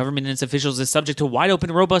conduct of our government and its officials is subject to wide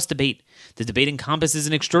open, robust debate. The debate encompasses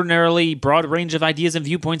an extraordinarily broad range of ideas and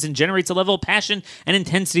viewpoints and generates a level of passion and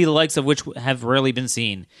intensity the likes of which have rarely been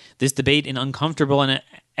seen. This debate, uncomfortable and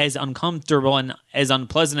as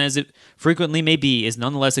unpleasant as it frequently may be, is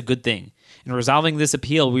nonetheless a good thing. In resolving this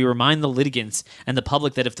appeal, we remind the litigants and the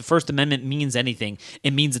public that if the First Amendment means anything,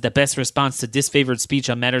 it means that the best response to disfavored speech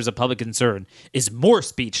on matters of public concern is more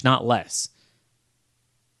speech, not less.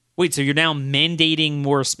 Wait, so you're now mandating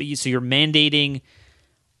more speech? So you're mandating...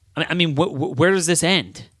 I mean, where does this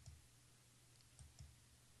end?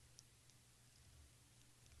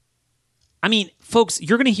 I mean, folks,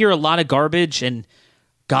 you're going to hear a lot of garbage and,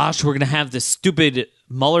 gosh, we're going to have this stupid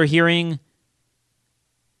Mueller hearing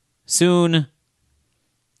soon.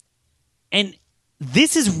 And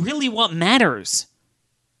this is really what matters.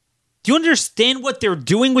 Do you understand what they're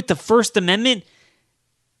doing with the First Amendment?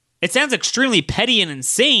 It sounds extremely petty and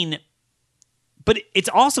insane, but it's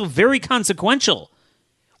also very consequential.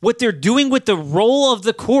 What they're doing with the role of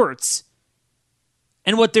the courts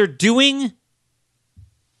and what they're doing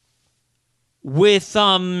with,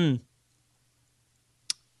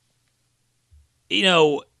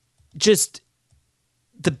 just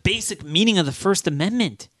the basic meaning of the First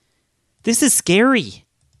Amendment. This is scary.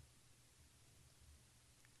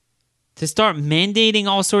 To start mandating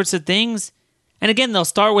all sorts of things. And again, they'll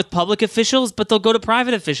start with public officials, but they'll go to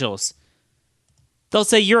private officials. They'll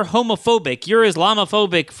say, you're homophobic, you're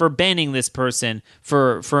Islamophobic for banning this person,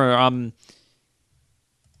 because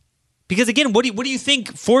again, what do you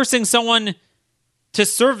think forcing someone to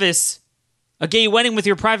service a gay wedding with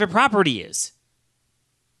your private property is?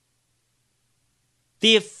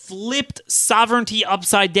 They have flipped sovereignty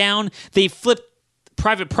upside down. They flipped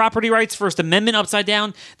private property rights, First Amendment upside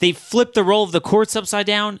down. They flipped the role of the courts upside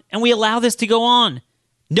down, and we allow this to go on.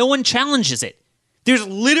 No one challenges it. There's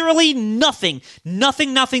literally nothing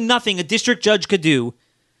a district judge could do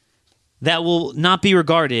that will not be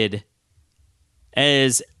regarded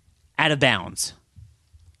as out of bounds.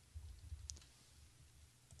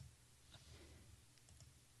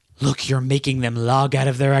 Look, you're making them log out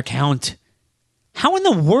of their account. How in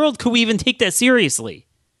the world could we even take that seriously?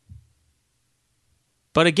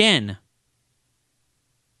 But again,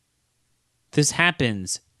 this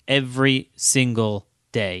happens every single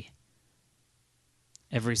day.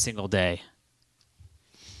 Every single day.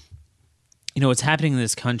 What's happening in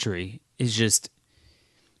this country is just,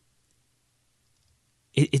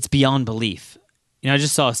 it's beyond belief. I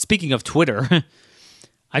just saw, speaking of Twitter,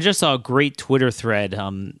 I just saw a great Twitter thread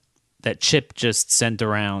that Chip just sent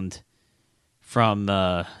around from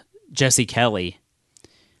Jesse Kelly.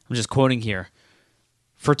 I'm just quoting here.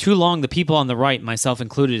 For too long, the people on the right, myself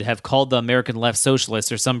included, have called the American left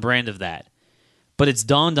socialists or some brand of that. But it's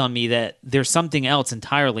dawned on me that there's something else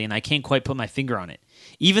entirely, and I can't quite put my finger on it.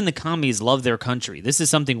 Even the commies love their country. This is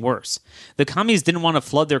something worse. The commies didn't want to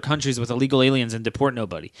flood their countries with illegal aliens and deport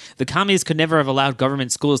nobody. The commies could never have allowed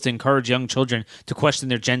government schools to encourage young children to question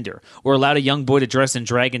their gender, or allowed a young boy to dress in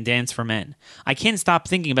drag and dance for men. I can't stop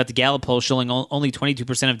thinking about the Gallup poll showing only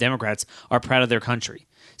 22% of Democrats are proud of their country.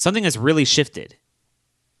 Something has really shifted.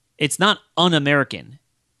 It's not un-American.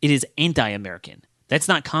 It is anti-American. That's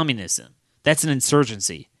not communism. That's an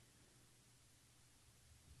insurgency.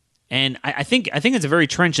 And I think it's a very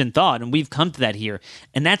trenchant thought, and we've come to that here.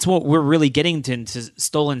 And that's what we're really getting to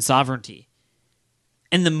stolen sovereignty.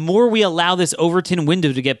 And the more we allow this Overton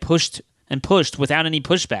window to get pushed and pushed without any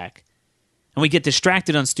pushback, and we get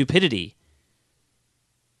distracted on stupidity,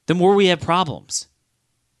 the more we have problems.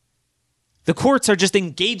 The courts are just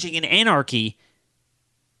engaging in anarchy.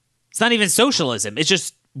 It's not even socialism. It's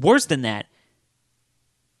just worse than that.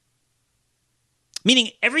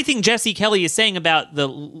 Meaning everything Jesse Kelly is saying about the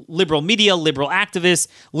liberal media, liberal activists,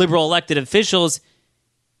 liberal elected officials,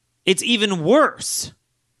 it's even worse.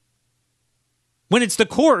 When it's the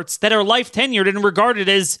courts that are life tenured and regarded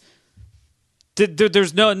as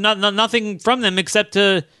there's nothing from them except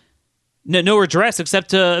to no redress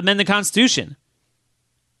except to amend the Constitution.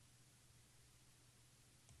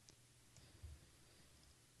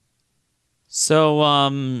 So, I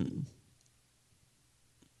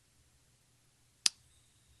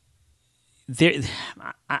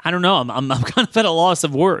don't know. I'm kind of at a loss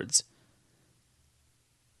of words.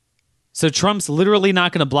 So Trump's literally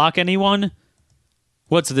not going to block anyone?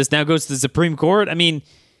 What, so this now goes to the Supreme Court? I mean,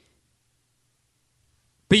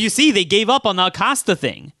 but you see, they gave up on the Acosta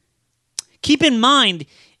thing. Keep in mind,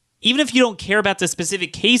 even if you don't care about the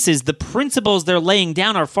specific cases, the principles they're laying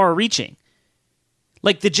down are far-reaching.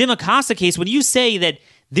 Like the Jim Acosta case, when you say that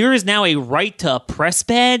there is now a right to a press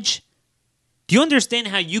badge, Do you understand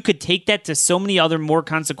how you could take that to so many other more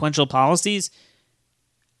consequential policies?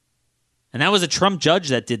 And that was a Trump judge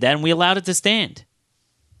that did that, and we allowed it to stand.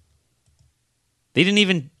 They didn't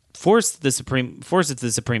even force it to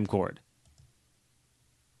the Supreme Court.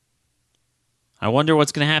 I wonder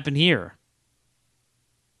what's going to happen here.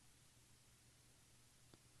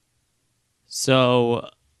 So,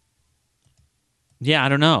 yeah, I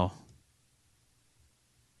don't know.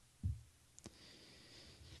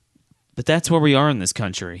 But that's where we are in this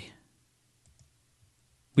country.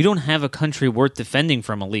 We don't have a country worth defending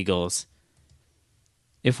from illegals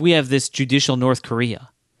if we have this judicial North Korea.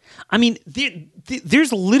 I mean,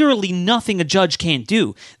 there's literally nothing a judge can't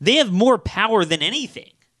do. They have more power than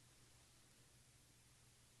anything.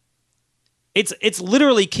 It's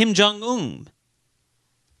literally Kim Jong-un.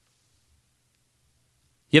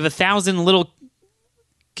 You have 1,000 little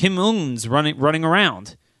Kim Uns running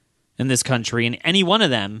around in this country, and any one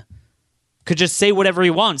of them could just say whatever he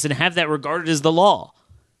wants and have that regarded as the law.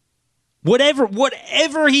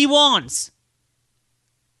 Whatever he wants.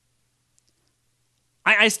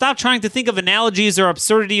 I stopped trying to think of analogies or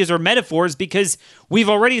absurdities or metaphors because we've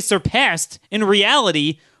already surpassed, in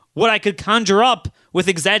reality, what I could conjure up with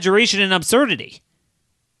exaggeration and absurdity.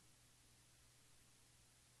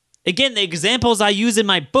 Again, the examples I use in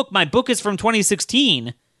my book is from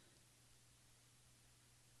 2016,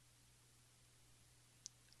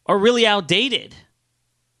 are really outdated.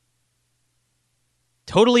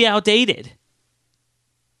 Totally outdated.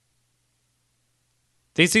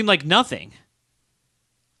 They seem like nothing.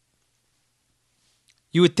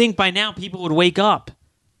 You would think by now people would wake up.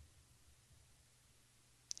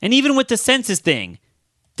 And even with the census thing,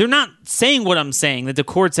 they're not saying what I'm saying, that the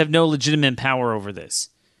courts have no legitimate power over this.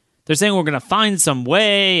 They're saying we're going to find some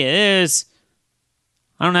way. It is.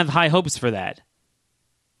 I don't have high hopes for that.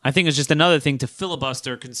 I think it's just another thing to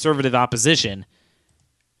filibuster conservative opposition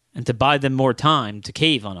and to buy them more time to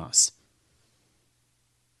cave on us.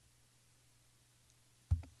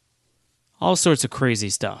 All sorts of crazy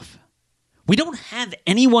stuff. We don't have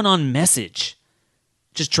anyone on message.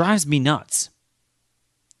 It just drives me nuts.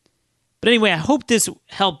 But anyway, I hope this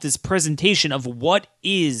helped, this presentation of what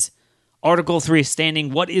is Article 3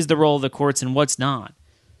 standing, what is the role of the courts and what's not,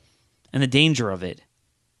 and the danger of it.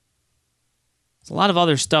 There's a lot of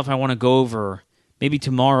other stuff I want to go over. Maybe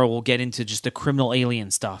tomorrow we'll get into just the criminal alien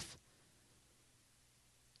stuff.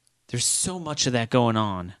 There's so much of that going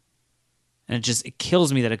on. And it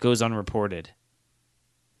kills me that it goes unreported.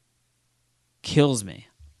 Kills me.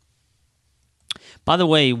 By the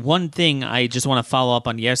way, one thing I just want to follow up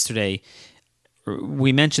on yesterday.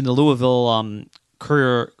 We mentioned the Louisville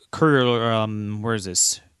Courier, where is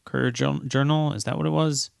this? Courier Journal? Is that what it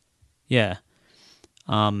was? Yeah.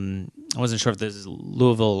 I wasn't sure if this is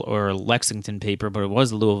Louisville or Lexington paper, but it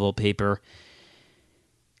was a Louisville paper.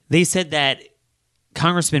 They said that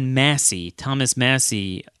Congressman Massey, Thomas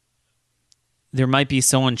Massey, there might be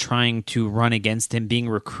someone trying to run against him being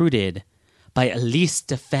recruited by Elise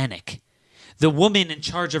Stefanik, the woman in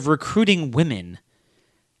charge of recruiting women.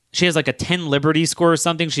 She has like a 10 Liberty score or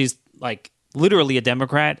something. She's like literally a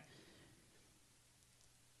Democrat.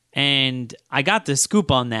 And I got the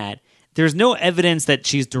scoop on that. There's no evidence that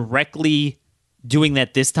she's directly doing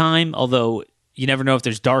that this time, although you never know if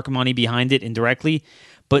there's dark money behind it indirectly.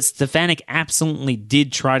 But Stefanik absolutely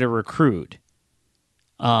did try to recruit.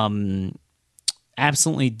 Absolutely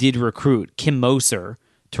did recruit Kim Moser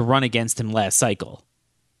to run against him last cycle.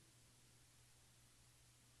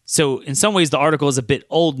 So in some ways, the article is a bit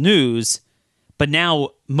old news, but now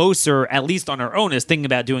Moser, at least on her own, is thinking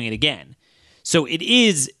about doing it again. So it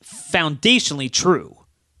is foundationally true.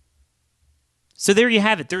 So there you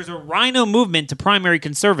have it. There's a rhino movement to primary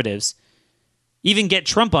conservatives, even get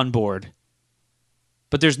Trump on board.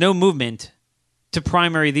 But there's no movement to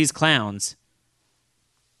primary these clowns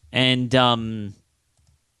and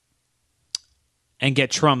get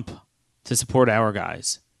Trump to support our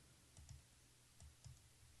guys.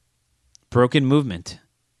 Broken movement.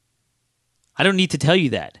 I don't need to tell you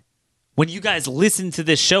that. When you guys listen to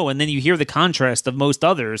this show and then you hear the contrast of most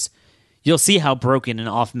others, you'll see how broken and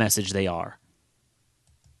off message they are.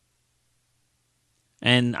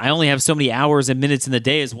 And I only have so many hours and minutes in the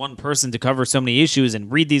day as one person to cover so many issues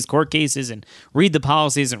and read these court cases and read the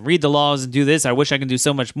policies and read the laws and do this. I wish I could do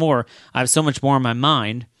so much more. I have so much more on my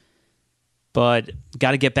mind. But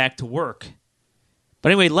got to get back to work.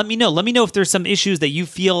 But anyway, let me know. Let me know if there's some issues that you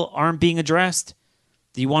feel aren't being addressed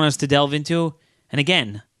that you want us to delve into. And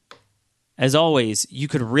again, as always, you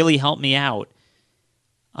could really help me out.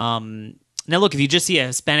 Now, look, if you just see a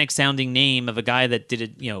Hispanic-sounding name of a guy that did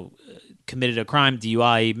it, committed a crime,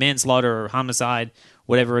 DUI, manslaughter, or homicide,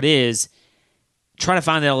 whatever it is, try to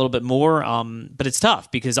find out a little bit more, but it's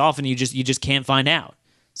tough because often you just can't find out.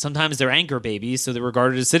 Sometimes they're anchor babies, so they're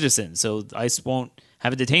regarded as citizens, so ICE won't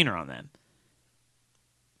have a detainer on them.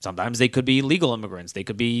 Sometimes they could be legal immigrants. They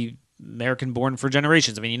could be American-born for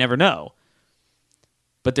generations. I mean, you never know.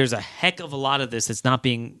 But there's a heck of a lot of this that's not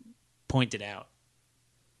being pointed out.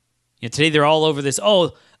 You know, today they're all over this,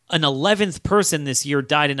 an 11th person this year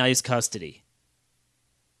died in ICE custody.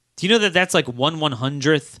 Do you know that that's like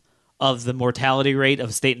 1/100th of the mortality rate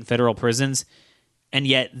of state and federal prisons? And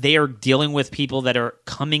yet they are dealing with people that are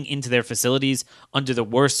coming into their facilities under the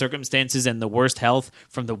worst circumstances and the worst health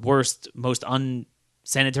from the worst, most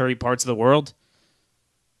unsanitary parts of the world.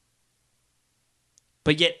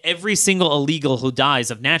 But yet every single illegal who dies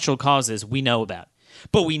of natural causes we know about.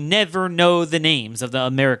 But we never know the names of the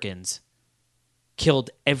Americans killed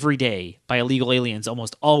every day by illegal aliens,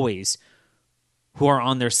 almost always, who are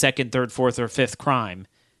on their second, third, fourth, or fifth crime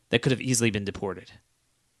that could have easily been deported.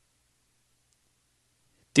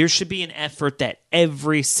 There should be an effort that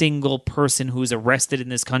every single person who's arrested in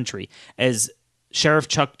this country, as Sheriff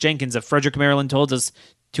Chuck Jenkins of Frederick, Maryland told us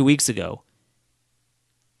 2 weeks ago,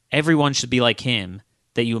 everyone should be like him,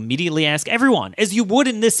 that you immediately ask everyone, as you would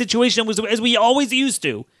in this situation, as we always used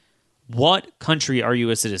to, what country are you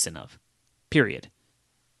a citizen of? Period.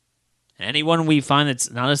 And anyone we find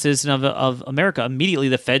that's not a citizen of America, immediately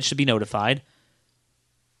the Fed should be notified.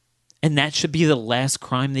 And that should be the last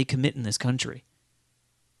crime they commit in this country.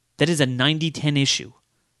 That is a 90-10 issue.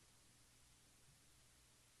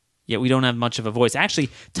 Yet we don't have much of a voice. Actually,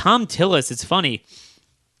 Tom Tillis, it's funny.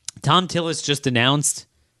 Tom Tillis just announced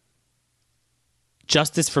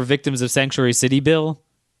Justice for Victims of Sanctuary City bill,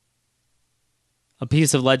 a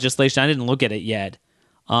piece of legislation. I didn't look at it yet.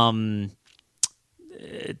 To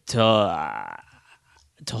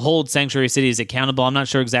hold sanctuary cities accountable. I'm not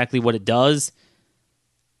sure exactly what it does.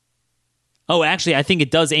 Oh, actually, I think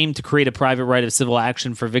it does aim to create a private right of civil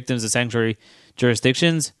action for victims of sanctuary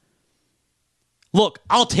jurisdictions. Look,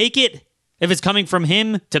 I'll take it if it's coming from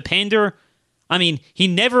him to pander. I mean, he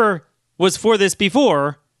never was for this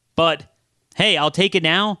before, but hey, I'll take it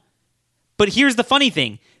now. But here's the funny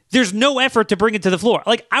thing. There's no effort to bring it to the floor.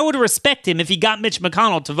 Like, I would respect him if he got Mitch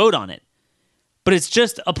McConnell to vote on it. But it's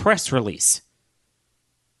just a press release.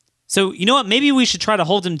 So, you know what? Maybe we should try to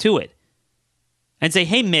hold him to it. And say,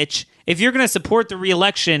 hey, Mitch, if you're going to support the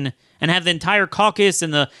re-election and have the entire caucus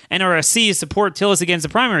and the NRSC support Tillis against the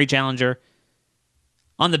primary challenger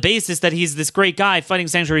on the basis that he's this great guy fighting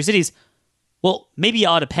sanctuary cities, well, maybe you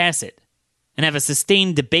ought to pass it and have a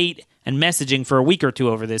sustained debate and messaging for a week or two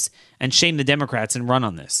over this and shame the Democrats and run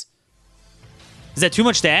on this. Is that too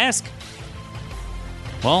much to ask?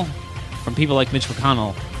 Well, from people like Mitch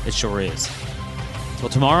McConnell, it sure is. Till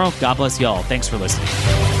tomorrow, God bless y'all. Thanks for listening.